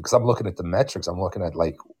something because I'm looking at the metrics. I'm looking at,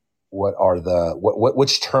 like,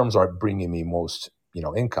 which terms are bringing me most,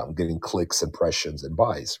 income, getting clicks, impressions, and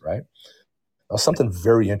buys, right? Now, something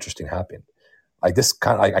very interesting happened. Like, this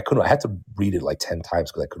I had to read it like 10 times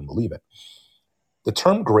because I couldn't believe it. The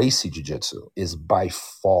term Gracie Jiu-Jitsu is by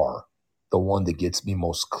far the one that gets me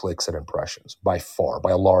most clicks and impressions, by far,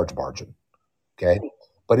 by a large margin. Okay.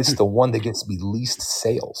 But it's the one that gets me least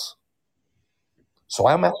sales. So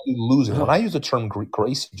I'm actually losing. When I use the term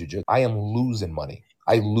Gracie Jiu-Jitsu, I am losing money.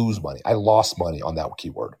 I lose money. I lost money on that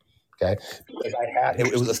keyword. Okay.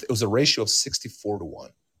 Because it was a ratio of 64 to 1.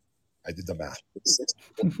 I did the math.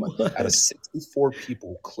 Out of 64 people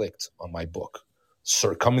who clicked on my book,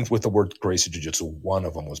 coming with the word Gracie Jiu-Jitsu, one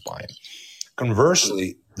of them was buying.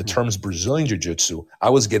 Conversely, the terms Brazilian Jiu-Jitsu, I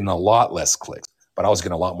was getting a lot less clicks, but I was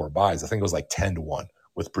getting a lot more buys. I think it was like 10 to 1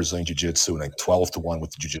 with Brazilian Jiu-Jitsu and like 12 to 1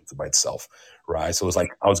 with Jiu-Jitsu by itself, right? So it was like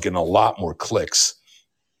I was getting a lot more clicks,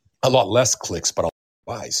 a lot less clicks, but a lot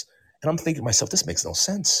more buys. And I'm thinking to myself, this makes no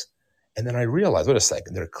sense. And then I realized, wait a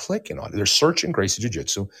second, they're clicking on it. They're searching Gracie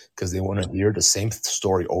Jiu-Jitsu because they want to hear the same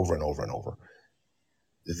story over and over and over.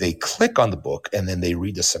 They click on the book and then they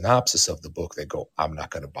read the synopsis of the book. They go, I'm not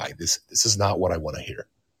going to buy this. This is not what I want to hear.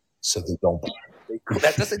 So they don't buy it.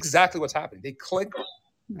 That's exactly what's happening. They click,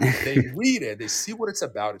 they read it, they see what it's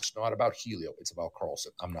about. It's not about Helio. It's about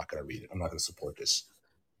Carlson. I'm not going to read it. I'm not going to support this.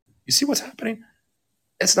 You see what's happening?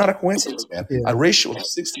 It's not a coincidence, man. Yeah. A ratio of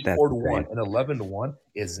 64 to 1 and 11 to 1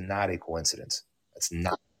 is not a coincidence. It's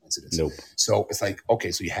not a coincidence. Nope. So it's like,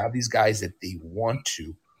 okay, so you have these guys that they want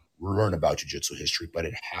to learn about jiu-jitsu history, but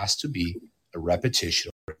it has to be a repetition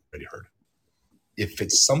of what you've already heard. If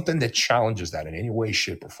it's something that challenges that in any way,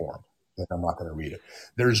 shape, or form, then I'm not going to read it.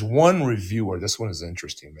 There's one reviewer, this one is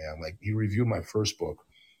interesting, man. Like, he reviewed my first book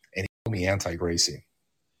and he called me anti-Gracie.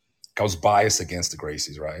 I was biased against the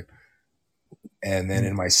Gracies, right? And then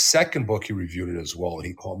in my second book, he reviewed it as well, and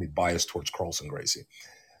he called me biased towards Carlson Gracie.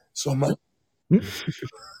 So I'm like, it's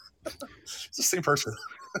the same person.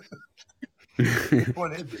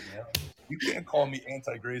 What is it, man? You can't call me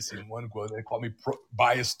anti-Gracie in one quote, and call me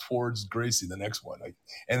biased towards Gracie the next one.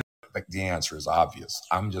 And the answer is obvious.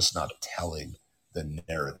 I'm just not telling the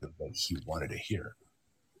narrative that he wanted to hear.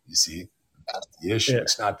 You see, that's the issue. Yeah.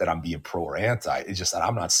 It's not that I'm being pro or anti. It's just that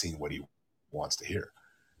I'm not seeing what he wants to hear.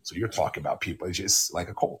 So you're talking about people. It's just like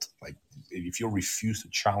a cult. Like, if you refuse to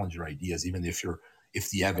challenge your ideas, even if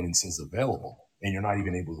the evidence is available, and you're not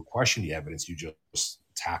even able to question the evidence, you just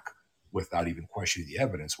attack without even questioning the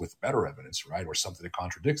evidence with better evidence, right? Or something that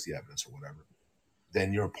contradicts the evidence or whatever,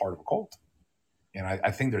 then you're a part of a cult. And I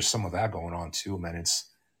think there's some of that going on too, man.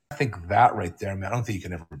 I think that right there, man, I don't think you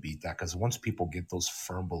can ever beat that, because once people get those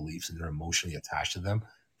firm beliefs and they're emotionally attached to them,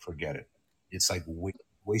 forget it. It's like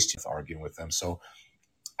wasting arguing with them. So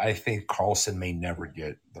I think Carlson may never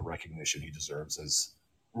get the recognition he deserves as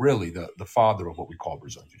really the father of what we call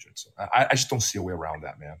Brazilian Jiu-Jitsu. I just don't see a way around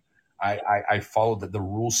that, man. I follow that the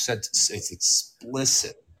rule set. It's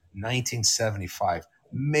explicit. 1975,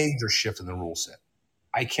 major shift in the rule set.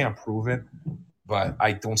 I can't prove it, but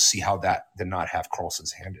I don't see how that did not have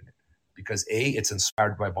Carlson's hand in it. Because A, it's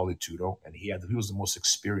inspired by Valetudo, and he was the most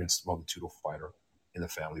experienced Valetudo fighter in the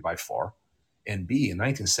family by far. And B, in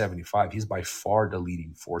 1975, he's by far the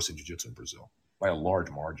leading force in jiu-jitsu in Brazil by a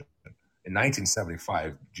large margin. In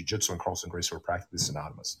 1975, jiu-jitsu and Carlson Gracie were practically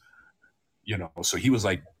synonymous. So he was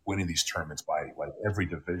like winning these tournaments by like every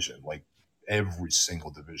division, like every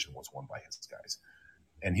single division was won by his guys.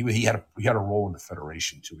 And he had a role in the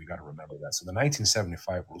federation too. We got to remember that. So the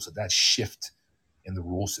 1975 rules, so that shift in the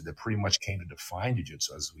rules that pretty much came to define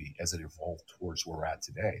jiu-jitsu as it evolved towards where we're at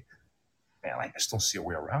today. Man, I just don't see a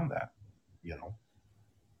way around that,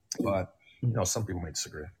 But some people may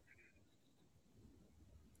disagree.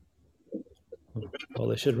 Well,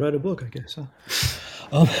 they should write a book, I guess. Huh?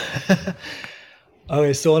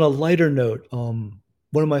 Okay, so on a lighter note, one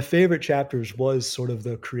of my favorite chapters was sort of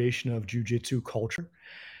the creation of jiu-jitsu culture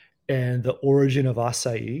and the origin of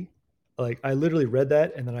acai. Like, I literally read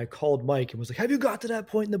that, and then I called Mike and was like, "Have you got to that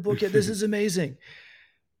point in the book yet? This is amazing."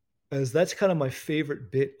 As that's kind of my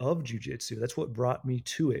favorite bit of jiu-jitsu. That's what brought me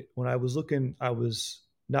to it. When I was looking, I was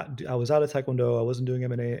out of Taekwondo. I wasn't doing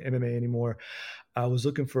MMA anymore. I was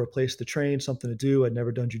looking for a place to train, something to do. I'd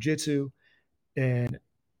never done jiu-jitsu. And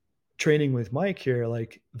training with Mike here,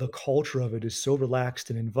 like, the culture of it is so relaxed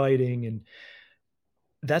and inviting. And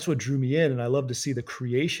that's what drew me in. And I love to see the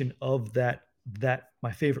creation of that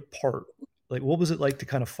my favorite part. Like, what was it like to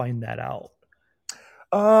kind of find that out?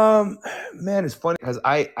 Man, it's funny because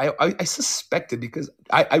I suspected, because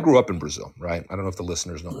I grew up in Brazil, right? I don't know if the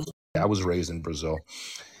listeners know. I was raised in Brazil,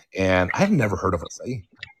 and I had never heard of acai.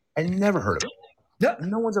 I never heard of it. Yeah.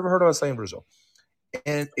 No one's ever heard of acai in Brazil.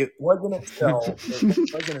 And it wasn't until I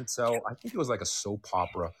think it was like a soap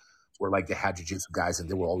opera where like they had jiu-jitsu guys and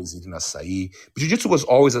they were always eating acai. But jiu-jitsu was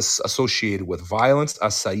always associated with violence,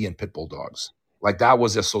 acai, and pit bull dogs. Like that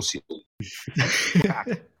was associated. You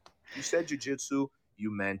said jiu-jitsu,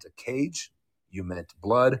 you meant a cage, you meant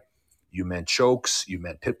blood, you meant chokes, you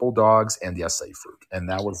meant pit bull dogs, and the acai fruit. And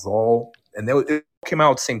that was all. And it came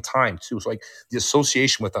out at the same time too. So like the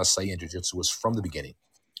association with acai and jiu-jitsu was from the beginning.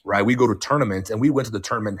 Right, we go to tournaments, and we went to the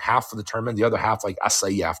tournament, half of the tournament, the other half like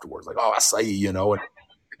acai afterwards, like acai, and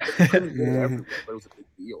couldn't get it everywhere, but it was a big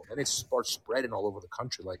deal. And it started spreading all over the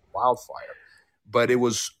country like wildfire. But it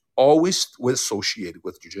was always associated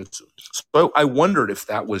with jiu-jitsu. So I wondered if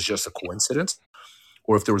that was just a coincidence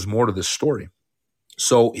or if there was more to this story.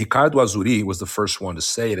 So Ricardo Azuri was the first one to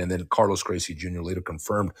say it, and then Carlos Gracie Jr. later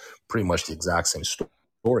confirmed pretty much the exact same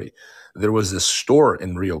story. There was this store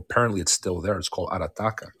in Rio. Apparently, it's still there. It's called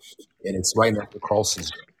Arataca, and it's right next to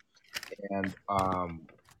Carlson's.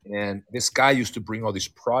 And this guy used to bring all these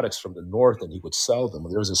products from the north, and he would sell them.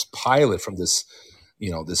 And there was this pilot from this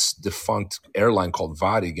defunct airline called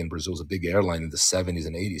Varig in Brazil. It was a big airline in the 70s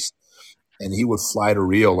and 80s. And he would fly to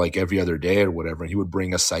Rio like every other day or whatever, and he would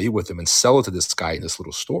bring acai with him and sell it to this guy in this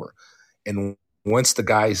little store. And once the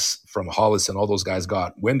guys from Hollis and all those guys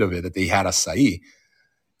got wind of it, that they had acai,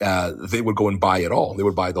 they would go and buy it all. They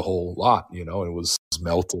would buy the whole lot, and it was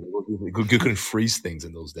melted. You couldn't freeze things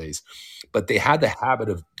in those days. But they had the habit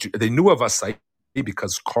of, they knew of acai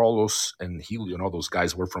because Carlos and Helio and all those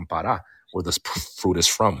guys were from Pará, where this fruit is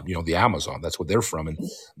from, the Amazon. That's what they're from. And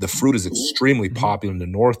the fruit is extremely popular in the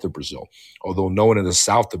north of Brazil, although no one in the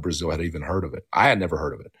south of Brazil had even heard of it. I had never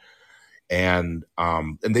heard of it. And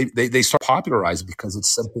they start popularizing because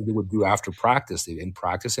it's something they would do after practice. They didn't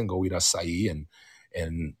practice and go eat acai.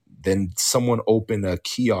 And then someone opened a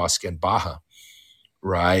kiosk in Baja,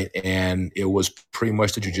 right? And it was pretty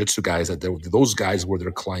much the jiu-jitsu guys those guys were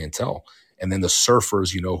their clientele. And then the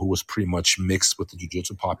surfers, who was pretty much mixed with the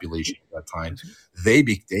jiu-jitsu population at that time, they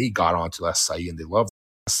got onto acai and they loved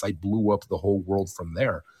it. Acai blew up the whole world from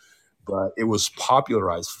there. But it was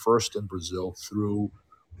popularized first in Brazil through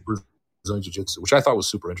Brazilian jiu-jitsu, which I thought was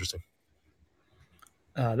super interesting.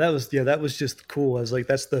 That was just cool. I was like,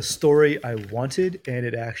 that's the story I wanted, and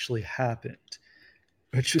it actually happened,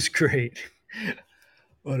 which is great.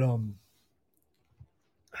 But I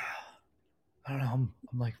don't know.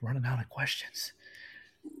 I'm like running out of questions.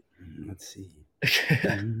 Let's see.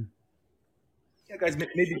 Yeah, guys,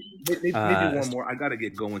 maybe one more. I got to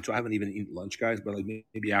get going too. I haven't even eaten lunch, guys, but like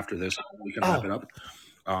maybe after this we can wrap it up.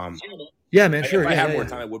 Yeah, man, sure. If I had more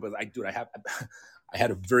time, I would. But I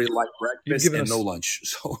had a very light breakfast and no lunch.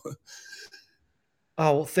 So.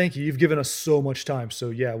 Oh, well, thank you. You've given us so much time. So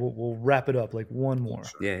yeah, we'll wrap it up. Like one more.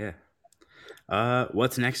 Yeah.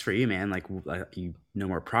 What's next for you, man? Like no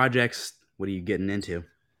more projects. What are you getting into?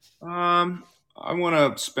 I want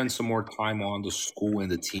to spend some more time on the school and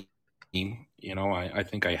the team. I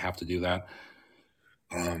think I have to do that.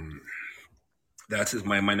 that's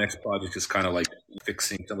my next project is kind of like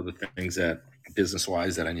fixing some of the things that business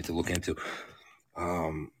wise that I need to look into.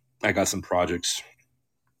 I got some projects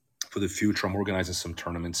for the future. I'm organizing some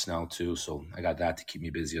tournaments now too, so I got that to keep me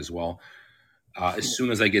busy as well. As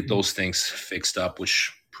soon as I get those things fixed up,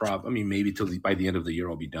 which maybe by the end of the year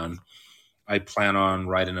I'll be done. I plan on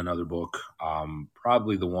writing another book.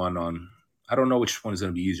 Probably the one on, I don't know which one is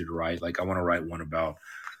going to be easier to write. Like I want to write one about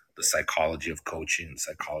the psychology of coaching and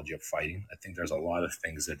psychology of fighting. I think there's a lot of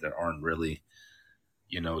things that aren't really,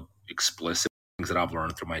 explicit things that I've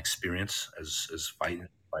learned through my experience as fighter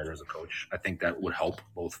as a coach. I think that would help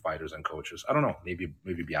both fighters and coaches. I don't know, maybe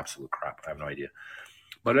be absolute crap. I have no idea.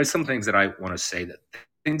 But there's some things that I want to say, that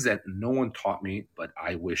things that no one taught me, but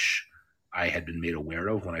I wish I had been made aware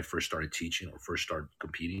of when I first started teaching or first started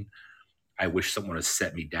competing. I wish someone had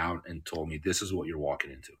set me down and told me, this is what you're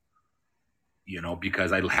walking into.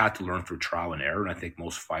 Because I had to learn through trial and error, and I think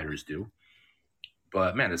most fighters do.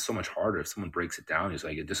 But man, it's so much harder if someone breaks it down. It's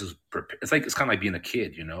like, it's kind of like being a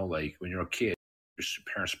kid, like when you're a kid, your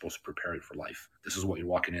parents are supposed to prepare you for life. This is what you're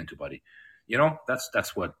walking into, buddy.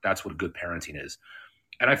 That's what good parenting is.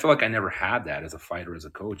 And I feel like I never had that as a fighter, as a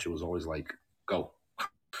coach. It was always like, go,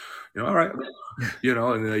 all right,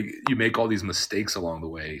 and like you make all these mistakes along the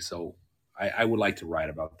way. So I would like to write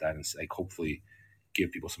about that and like hopefully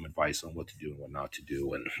give people some advice on what to do and what not to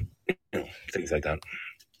do and things like that.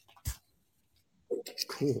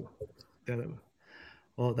 Cool.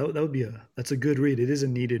 Well, that would be that's a good read. It is a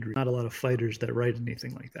needed read. Not a lot of fighters that write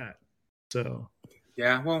anything like that. So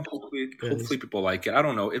yeah, well, hopefully people like it. I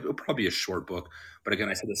don't know. It'll probably be a short book, but again,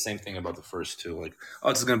 I said the same thing about the first two. Like, oh,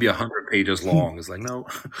 it's going to be 100 pages long. It's like, no.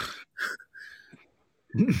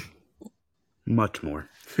 Much more.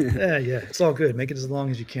 yeah, it's all good. Make it as long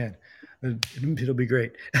as you can. It'll be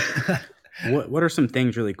great. What are some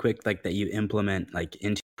things really quick like that you implement like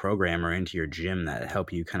into your program or into your gym that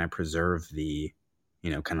help you kind of preserve the,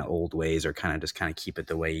 kind of old ways, or kind of keep it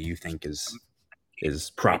the way you think is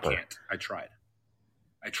proper? I tried.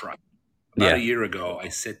 About a year ago, I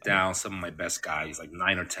sit down some of my best guys, like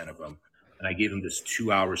 9 or 10 of them, and I gave them this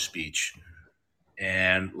 2-hour speech.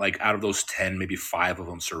 And like out of those 10, maybe 5 of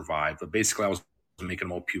them survived. But basically, I was making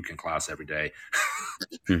them all puke in class every day.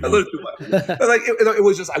 Mm-hmm. Like it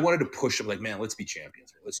was just, I wanted to push them. Like, man, let's be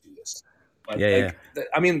champions. Let's do this. But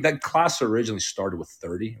that class originally started with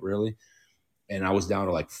 30, really, and I was down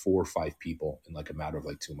to like 4 or 5 people in like a matter of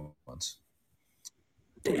like 2 months.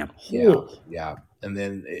 Damn. Yeah. And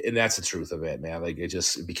that's the truth of it, man. Like it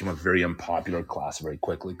became a very unpopular class very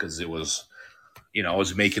quickly because it was, I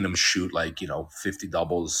was making them shoot like, 50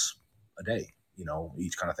 doubles a day,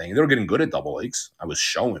 each kind of thing. And they were getting good at double legs. I was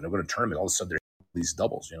showing, they're going to tournament. All of a sudden, they're these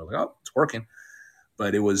doubles, like, oh, it's working.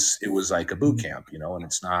 But it was like a boot camp, and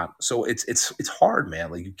it's not. So it's hard,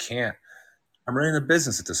 man. Like you can't. I'm running a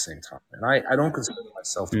business at the same time, and I don't consider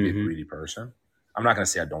myself to be a greedy person. I'm not going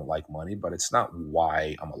to say I don't like money, but it's not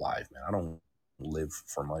why I'm alive, man. I don't live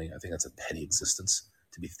for money. I think that's a petty existence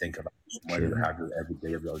to be thinking about money to have every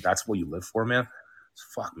day of your life. That's what you live for, man.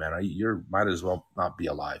 Fuck, man. You might as well not be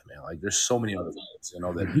alive, man. Like there's so many other things,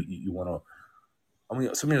 that you want to.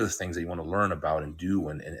 So many other things that you want to learn about and do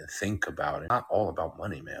and think about. It's not all about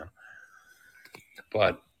money, man.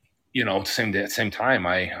 But at the same time,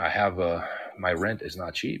 I have my rent is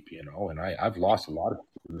not cheap, and I've lost a lot of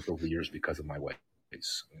students over the years because of my ways.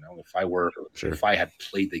 If I had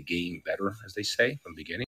played the game better, as they say from the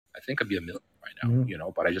beginning, I think I'd be $1 million right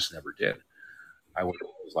now, but I just never did. I was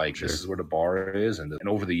like, this is where the bar is. And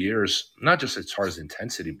over the years, not just as far as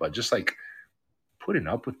intensity, but just like putting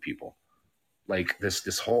up with people. Like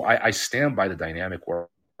this whole, I stand by the dynamic where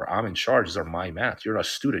I'm in charge. These are my mats. You're a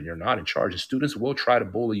student. You're not in charge. And students will try to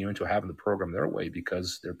bully you into having the program their way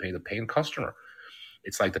because they're the paying customer.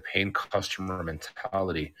 It's like the paying customer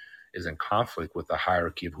mentality is in conflict with the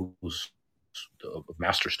hierarchy of who's the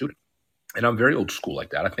master student. And I'm very old school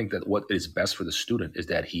like that. I think that what is best for the student is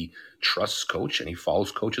that he trusts coach and he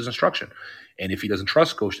follows coach's instruction. And if he doesn't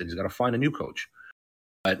trust coach, then he's got to find a new coach.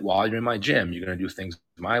 But while you're in my gym, you're going to do things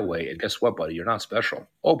my way. And guess what, buddy? You're not special.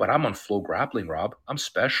 Oh, but I'm on Flow Grappling, Rob. I'm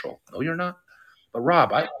special. No, you're not. But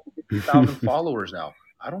Rob, I have 50,000 followers now.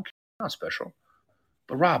 I don't care. I'm not special.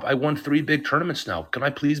 But Rob, I won 3 big tournaments now. Can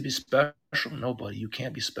I please be special? No, buddy, you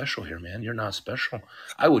can't be special here, man. You're not special.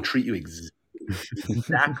 I will treat you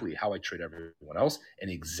exactly how I treat everyone else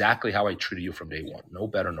and exactly how I treated you from day one. No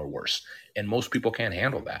better, no worse. And most people can't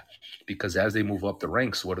handle that because as they move up the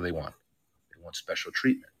ranks, what do they want? They want special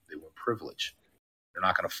treatment. They want privilege. They're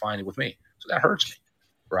not going to find it with me. So that hurts me,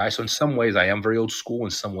 right? So in some ways, I am very old school.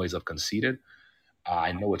 In some ways, I've conceded.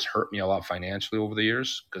 I know it's hurt me a lot financially over the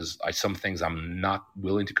years because some things I'm not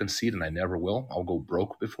willing to concede, and I never will. I'll go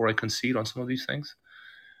broke before I concede on some of these things.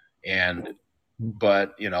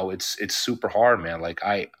 But it's super hard, man. Like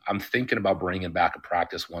I'm thinking about bringing back a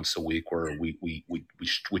practice once a week where we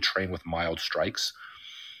train with mild strikes.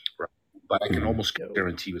 But I can almost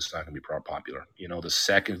guarantee you it's not going to be popular. The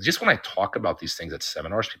second, just when I talk about these things at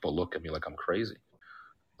seminars, people look at me like I'm crazy.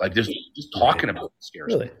 Like just talking about it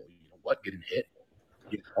scares Really? people. What, getting hit?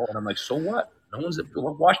 And I'm like, so what? No one's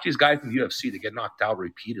watch these guys in the UFC that get knocked out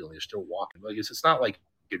repeatedly. They're still walking. Like it's not like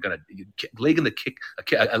you're gonna leg in the kick, a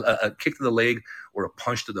kick to the leg or a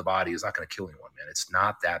punch to the body is not gonna kill anyone, man. It's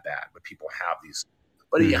not that bad. But people have these.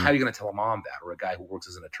 But how are you gonna tell a mom that, or a guy who works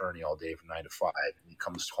as an attorney all day from 9 to 5, and he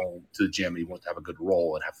comes home to the gym and he wants to have a good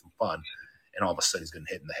roll and have some fun, and all of a sudden he's getting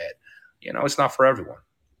hit in the head. It's not for everyone.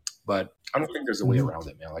 But I don't think there's a way around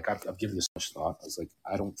it, man. Like I've given this much thought. I was like,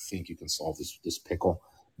 I don't think you can solve this pickle.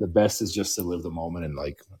 The best is just to live the moment, and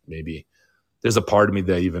like maybe there's a part of me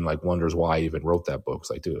that even like wonders why I even wrote that book.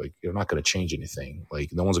 It's like, dude, like you're not going to change anything.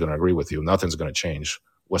 Like no one's going to agree with you. Nothing's going to change.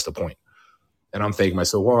 What's the point? And I'm thinking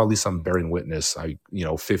myself, well, at least I'm bearing witness.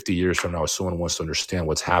 50 years from now, if someone wants to understand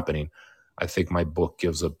what's happening, I think my book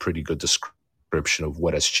gives a pretty good description of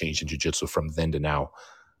what has changed in jiu-jitsu from then to now.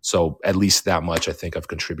 So at least that much I think I've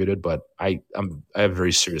contributed, but I have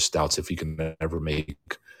very serious doubts if we can ever make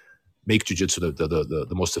jiu-jitsu the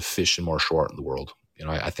most efficient martial art in the world.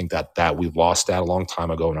 I think that we've lost that a long time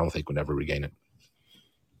ago, and I don't think we'll never regain it.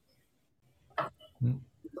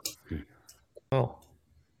 Well,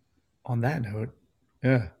 on that note,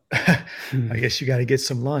 yeah, I guess you got to get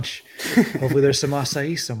some lunch. Hopefully there's some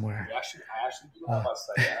acai somewhere. I actually do have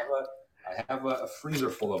acai. I have a freezer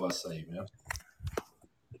full of acai, man.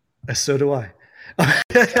 So do I.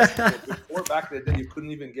 Before, back in the day, you couldn't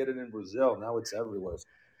even get it in Brazil. Now it's everywhere.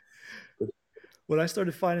 When I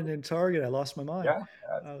started finding it in Target, I lost my mind. Yeah.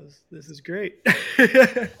 This is great.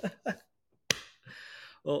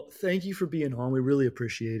 Well, thank you for being on. We really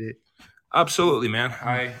appreciate it. Absolutely, man.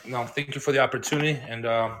 Thank you for the opportunity, and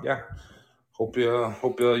hope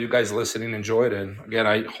you guys listening enjoyed. And again,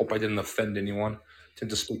 I hope I didn't offend anyone. I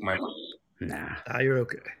tend to speak my mind. Nah. You're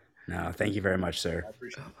okay. No, thank you very much, sir. I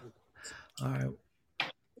appreciate it. All right.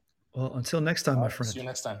 Well, until next time, my friend. See you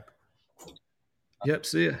next time. Yep.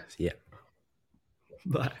 See ya. See ya.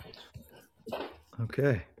 Bye.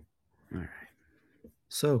 Okay. All right.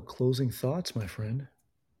 So, closing thoughts, my friend.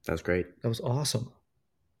 That was great. That was awesome.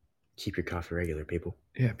 Keep your coffee regular, people.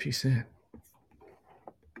 Yeah. Peace in.